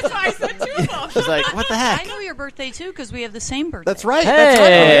 She's like, That's why I said two of them. she's like, what the I heck? know your birthday, too, because we have the same birthday. That's right. Hey! That's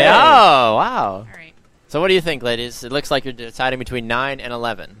right. Oh, wow. All right. So what do you think, ladies? It looks like you're deciding between 9 and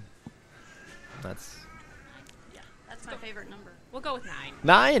 11. That's That's my favorite number. We'll go with 9.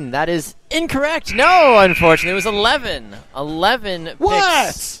 9. That is incorrect. No, unfortunately, it was 11. 11 What?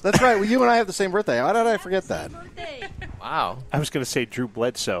 picks. That's right. Well, you and I have the same birthday. How did I forget that? Birthday. Wow. I was going to say Drew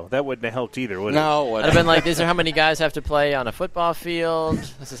Bledsoe. That wouldn't have helped either, would it? No. I'd have been like, these are how many guys have to play on a football field.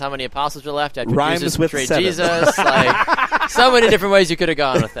 This is how many apostles are left after Rhymes Jesus with betrayed 7. Jesus. Like, so many different ways you could have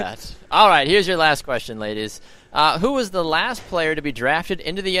gone with that. All right, here's your last question, ladies. Who was the last player to be drafted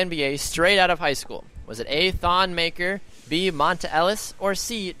into the NBA straight out of high school? Was it A, Thon Maker, B, Monta Ellis, or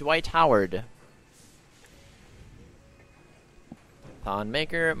C, Dwight Howard? Thon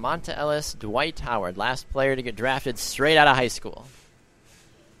Maker, Monta Ellis, Dwight Howard. Last player to get drafted straight out of high school.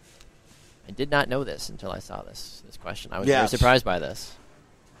 I did not know this until I saw this question. I was very Yes. surprised by this.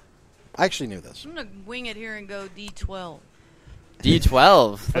 I actually knew this. I'm going to wing it here and go D12.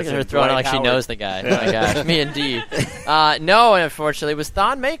 D12. Look That's at her a throwing it Dwight like she Howard. knows the guy. Oh my gosh, me and D. No, unfortunately, it was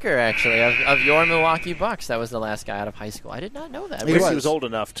Thon Maker, actually, of your Milwaukee Bucks. That was the last guy out of high school. I did not know that. I He guess was. he was old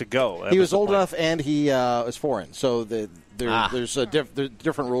enough to go. That He was the old point. enough, and he was foreign. So there's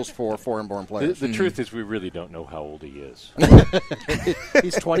different rules for foreign-born The, players. the truth is, we really don't know how old he is.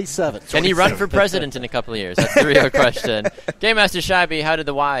 He's 27. Can he run for president in a couple of years? That's the real question. Game Master Shibe, how did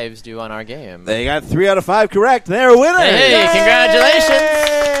the wives do on our game? They got 3 out of 5 correct. They're winners. Hey, congratulations.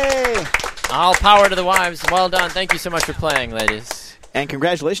 Yay! All power to the wives. Well done. Thank you so much for playing, ladies. And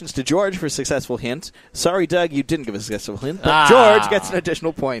congratulations to George for a successful hint. Sorry, Doug, you didn't give a successful hint, but Ah. George gets an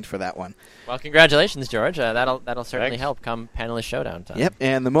additional point for that one. Well, congratulations, George. That'll certainly Thanks. help come panelist showdown time. Yep,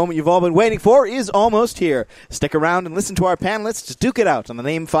 and the moment you've all been waiting for is almost here. Stick around and listen to our panelists duke it out on the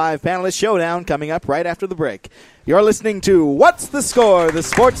Name 5 Panelist Showdown coming up right after the break. You're listening to What's the Score? The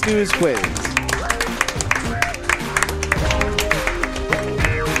Sports News Quiz.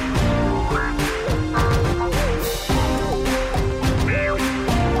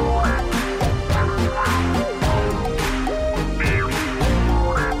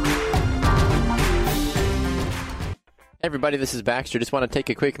 Hey everybody, this is Baxter. Just want to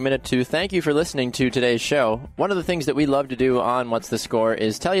take a quick minute to thank you for listening to today's show. One of the things that we love to do on What's the Score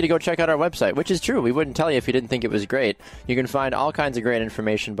is tell you to go check out our website, which is true. We wouldn't tell you if you didn't think it was great. You can find all kinds of great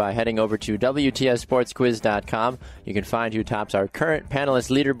information by heading over to WTSSportsQuiz.com. You can find who tops our current panelist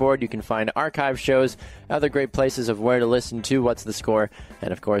leaderboard. You can find archive shows, other great places of where to listen to What's the Score,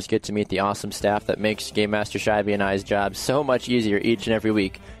 and of course get to meet the awesome staff that makes Game Master Shibe and I's job so much easier each and every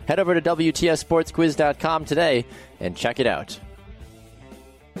week. Head over to WTSSportsQuiz.com today and check it out.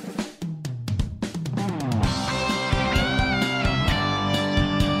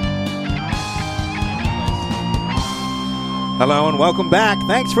 Hello and welcome back.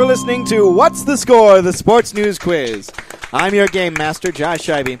 Thanks for listening to What's the Score? The Sports News Quiz. I'm your game master, Josh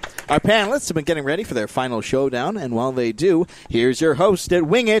Shibe. Our panelists have been getting ready for their final showdown, and while they do, here's your host at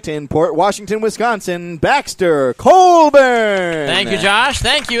Wing It in Port Washington, Wisconsin, Baxter Colburn. Thank you, Josh.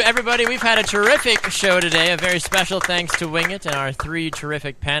 Thank you, everybody. We've had a terrific show today. A very special thanks to Wing It and our 3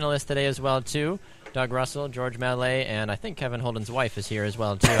 terrific panelists today as well, too. Doug Russell, George Mallet, and I think Kevin Holden's wife is here as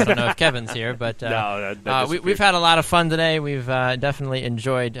well, too. I don't know if Kevin's here, but we've had a lot of fun today. We've definitely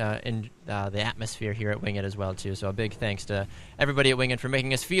enjoyed the atmosphere here at Wing It as well, too. So a big thanks to everybody at Wing It for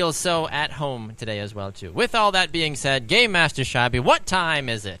making us feel so at home today as well, too. With all that being said, Game Master Shibe, what time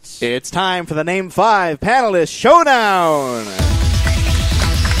is it? It's time for the Name 5 Panelist Showdown.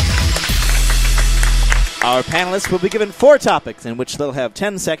 Our panelists will be given 4 topics in which they'll have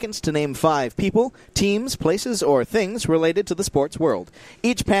 10 seconds to name 5 people, teams, places, or things related to the sports world.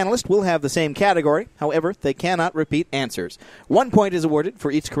 Each panelist will have the same category. However, they cannot repeat answers. 1 point is awarded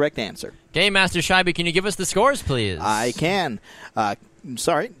for each correct answer. Game Master Shibe, can you give us the scores, please? I can.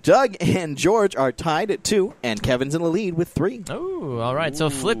 Doug and George are tied at 2, and Kevin's in the lead with 3. Oh, all right.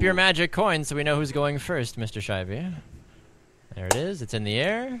 So flip your magic coin so we know who's going first, Mr. Shibe. There it is. It's in the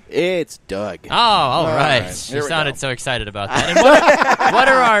air. It's Doug. Oh, all right. right. She Here we sounded go. so excited about that. And what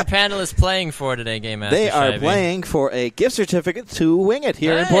are our panelists playing for today, Game Master They are Shivey? playing for a gift certificate to Wing It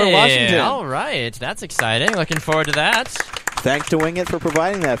here in Port Hey, Washington. All right. That's exciting. Looking forward to that. Thanks to Wing It for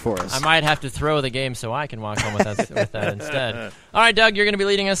providing that for us. I might have to throw the game so I can walk home with that instead. All right, Doug, you're going to be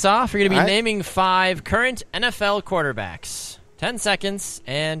leading us off. You're going to be All right. naming 5 current NFL quarterbacks. 10 seconds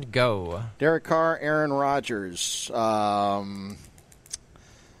and go. Derek Carr, Aaron Rodgers.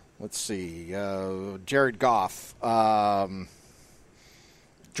 Let's see. Jared Goff.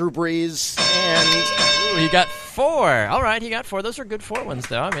 Drew Brees. And Ooh, he got 4. All right, he got 4. Those are good 4 ones,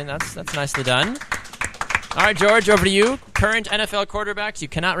 though. I mean, that's nicely done. All right, George, over to you. Current NFL quarterbacks. You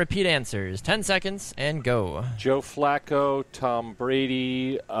cannot repeat answers. 10 seconds and go. Joe Flacco, Tom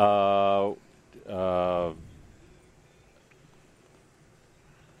Brady, I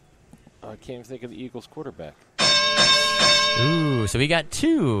can't even think of the Eagles quarterback. Ooh, so he got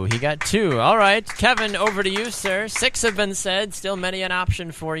 2. He got 2. All right, Kevin, over to you, sir. 6 have been said. Still many an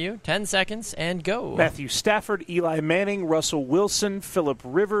option for you. 10 seconds and go. Matthew Stafford, Eli Manning, Russell Wilson, Phillip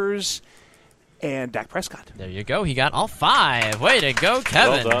Rivers, and Dak Prescott. There you go. He got all 5. Way to go,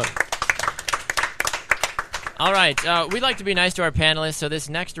 Kevin. Well done. All right. We'd like to be nice to our panelists, so this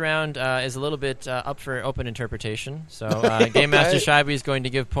next round is a little bit up for open interpretation. So Game Master Shivey is going to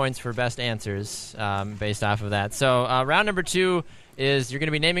give points for best answers based off of that. So round number 2 is you're going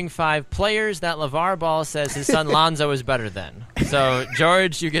to be naming 5 players that LeVar Ball says his son Lonzo is better than. So,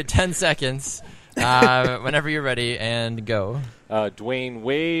 George, you get 10 seconds whenever you're ready, and go. Dwayne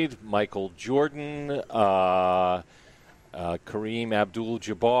Wade, Michael Jordan, Kareem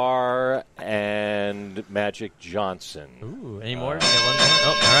Abdul-Jabbar, and Magic Johnson. Ooh, any more? Get one more?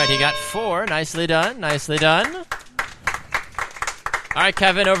 Oh, all right, he got 4. Nicely done. Nicely done. All right,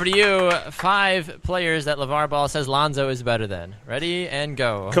 Kevin, over to you. 5 players that LeVar Ball says Lonzo is better than. Ready, and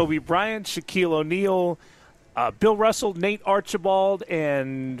go. Kobe Bryant, Shaquille O'Neal, Bill Russell, Nate Archibald,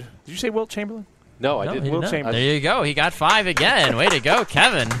 and did you say Wilt Chamberlain? No, I No, didn't. he did Wilt not. Chamberlain. There you go. He got 5 again. Way to go,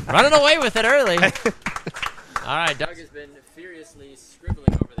 Kevin. Running away with it early. All right, Doug has been furiously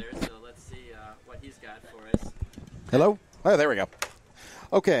scribbling over there, so let's see what he's got for us. hello? Oh, there we go.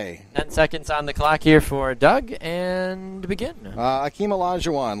 Okay. 10 seconds on the clock here for Doug, and begin. Akeem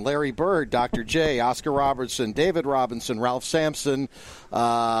Olajuwon, Larry Bird, Dr. J, Oscar Robertson, David Robinson, Ralph Sampson.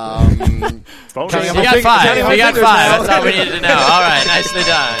 Bonus. He got 5. He got 5. That's all we needed to know. All right, nicely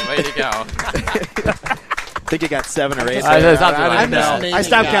done. Way to go. I think you got 7 or 8. I I know.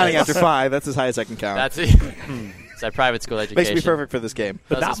 stopped counting after 5. That's as high as I can count. That's it. It's that private school education. Makes me perfect for this game.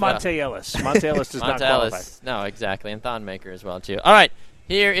 But Does not as well. Monte Ellis. Monte Ellis does not Monte qualify. Ellis. No, exactly. And Thonmaker as well, too. All right.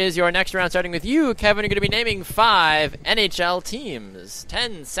 Here is your next round, starting with you, Kevin. You're going to be naming 5 NHL teams.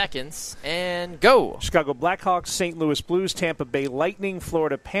 10 seconds, and go. Chicago Blackhawks, St. Louis Blues, Tampa Bay Lightning,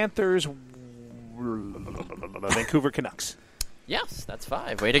 Florida Panthers, Vancouver Canucks. Yes, that's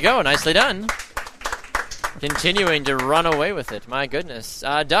 5. Way to go. Nicely done. Continuing to run away with it. My goodness.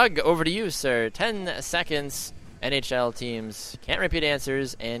 Doug, over to you, sir. 10 seconds. NHL teams. Can't repeat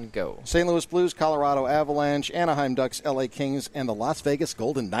answers, and go. St. Louis Blues, Colorado Avalanche, Anaheim Ducks, LA Kings, and the Las Vegas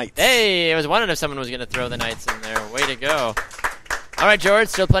Golden Knights. Hey, I was wondering if someone was going to throw the Knights in there. Way to go. All right, George,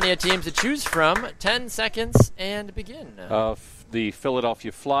 still plenty of teams to choose from. 10 seconds, and begin. The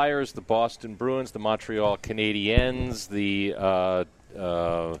Philadelphia Flyers, the Boston Bruins, the Montreal Canadiens, the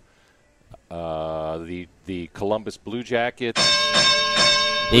Columbus Blue Jackets.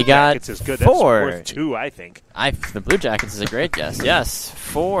 He got It's as good. 4. That's worth 2, I think. The Blue Jackets is a great guess. Yes,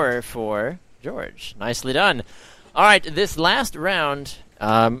 4 for George. Nicely done. All right, this last round,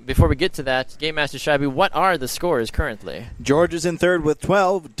 before we get to that, Game Master Shivey, what are the scores currently? George is in 3rd with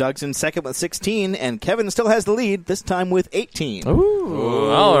 12. Doug's in 2nd with 16. And Kevin still has the lead, this time with 18.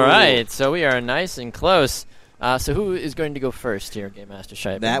 Ooh. All right, so we are nice and close. So who is going to go first here, Game Master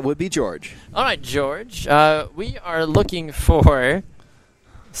Shivey? That would be George. All right, George. We are looking for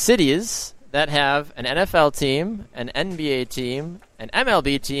cities that have an NFL team, an NBA team, an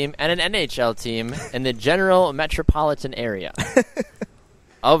MLB team, and an NHL team in the general metropolitan area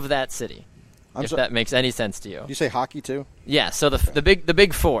of that city. If that makes any sense to you. You say hockey too? Yeah. So the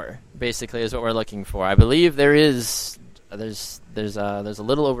big 4 basically is what we're looking for. I believe there's a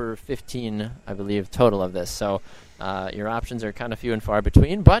little over 15, I believe, total of this. So your options are kind of few and far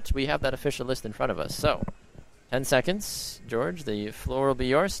between, but we have that official list in front of us. So 10 seconds, George. The floor will be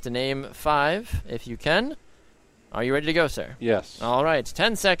yours to name 5 if you can. Are you ready to go, sir? Yes. All right.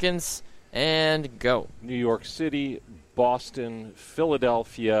 10 seconds and go. New York City, Boston,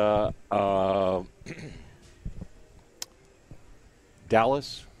 Philadelphia,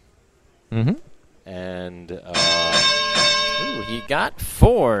 Dallas, Mm-hmm. and he got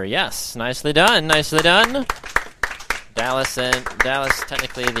 4. Yes, nicely done. Nicely done. Dallas,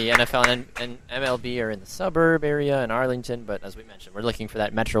 technically the NFL and MLB are in the suburb area in Arlington, but as we mentioned, we're looking for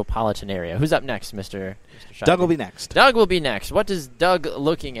that metropolitan area. Who's up next, Mr. Scheib? Doug will be next. Doug will be next. What is Doug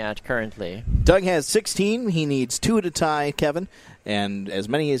looking at currently? Doug has 16. He needs 2 to tie Kevin, and as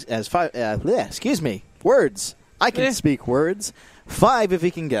many as 5. Words. I can speak words. 5 if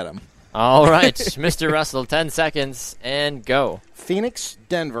he can get them. All right, Mr. Russell, 10 seconds, and go. Phoenix,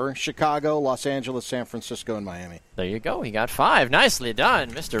 Denver, Chicago, Los Angeles, San Francisco, and Miami. There you go. He got 5. Nicely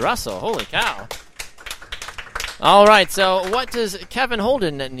done, Mr. Russell. Holy cow. All right, so what does Kevin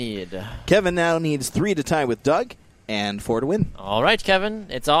Holden need? Kevin now needs 3 to tie with Doug and 4 to win. All right, Kevin.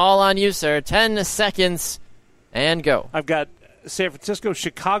 It's all on you, sir. 10 seconds, and go. I've got San Francisco,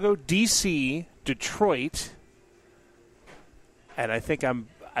 Chicago, D.C., Detroit, and I think I'm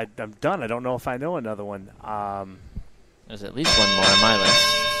done. I don't know if I know another one. There's at least one more on my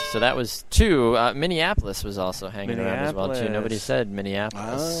list. So that was 2. Minneapolis was also hanging around as well, too. Nobody said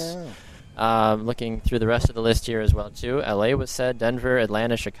Minneapolis. Looking through the rest of the list here as well, too. L.A. was said, Denver,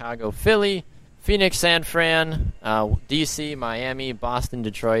 Atlanta, Chicago, Philly, Phoenix, San Fran, D.C., Miami, Boston,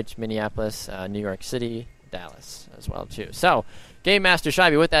 Detroit, Minneapolis, New York City, Dallas as well, too. So, Game Master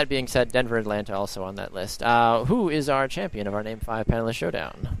Scheibe, with that being said, Denver, Atlanta also on that list. Who is our champion of our Name 5 panelist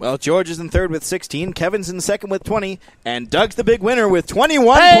showdown? Well, George is in third with 16, Kevin's in second with 20, and Doug's the big winner with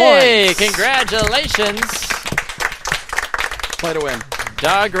 21 hey, points. Congratulations. Play to win.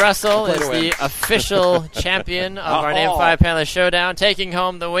 Doug Russell is the official champion of our Name 5 panelist showdown, taking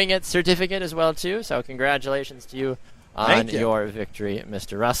home the Wing It certificate as well, too. So congratulations to you on your victory,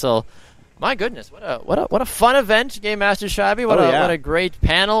 Mr. Russell. My goodness, what a fun event, Game Master Scheibe. What a great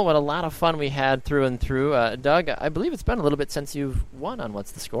panel. What a lot of fun we had through and through. Doug, I believe it's been a little bit since you've won on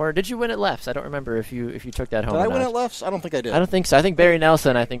What's the Score. Did you win at Lefts? I don't remember if you took that home. Did I win at Lefts? I don't think I did. I don't think so. I think Barry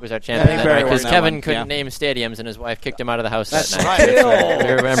Nelson was our champion that night because Kevin one. couldn't name stadiums and his wife kicked him out of the house That's that night. right.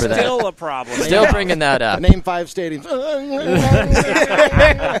 We remember that. Still a problem. Still bringing that up. Name 5 stadiums.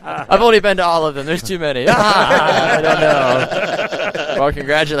 I've only been to all of them. There's too many. I don't know. Well,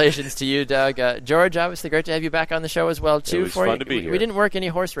 congratulations to you, Doug. George, obviously great to have you back on the show as well, too. It was fun to be here. We didn't work any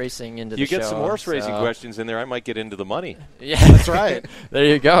horse racing into the show. You get some horse racing questions in there, I might get into the money. Yeah, that's right. There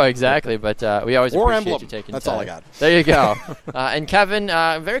you go, exactly. But we always War appreciate Emblem. you taking That's time. all I got. There you go. And Kevin,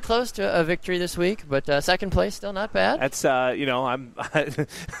 very close to a victory this week, but second place still not bad. That's I'm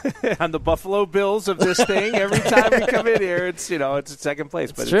I'm the Buffalo Bills of this thing. Every time we come in here, it's second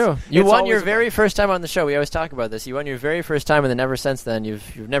place. But it's true. You won your very fun. first time on the show. We always talk about this. You won your very first time, and then ever since then,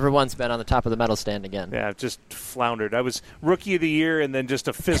 you've never once been on the top of the medal stand again. Yeah, I've just floundered. I was Rookie of the Year, and then just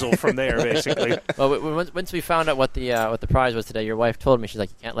a fizzle from there, basically. Well, once we found out what the prize was today, your wife told me, she's like,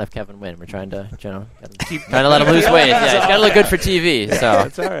 "You can't let Kevin win. We're trying to trying to let him lose weight. Yeah, he's got to look good for TV." So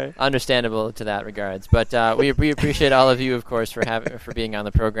that's all right. Understandable to that regards. But we appreciate all of you, of course, for being on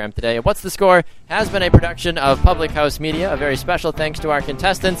the program today. What's the Score has been a production of Public House Media. A very special thanks to our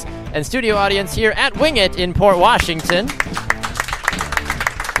contestants and studio audience here at Wing It in Port Washington.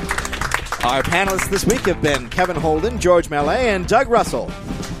 Our panelists this week have been Kevin Holden, George Mallet, and Doug Russell.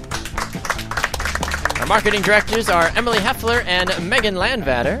 Our marketing directors are Emily Heffler and Megan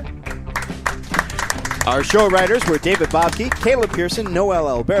Landvatter. Our show writers were David Bobke, Caleb Pearson, Noel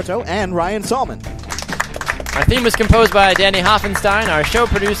Alberto, and Ryan Salmon. Our theme was composed by Danny Hoffenstein. Our show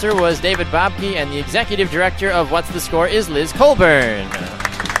producer was David Bobke, and the executive director of What's the Score is Liz Colburn.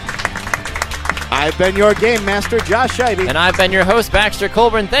 I've been your game master, Josh Scheibe. And I've been your host, Baxter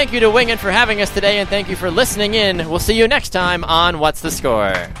Colburn. Thank you to Wing It for having us today, and thank you for listening in. We'll see you next time on What's the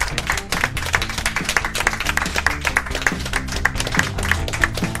Score.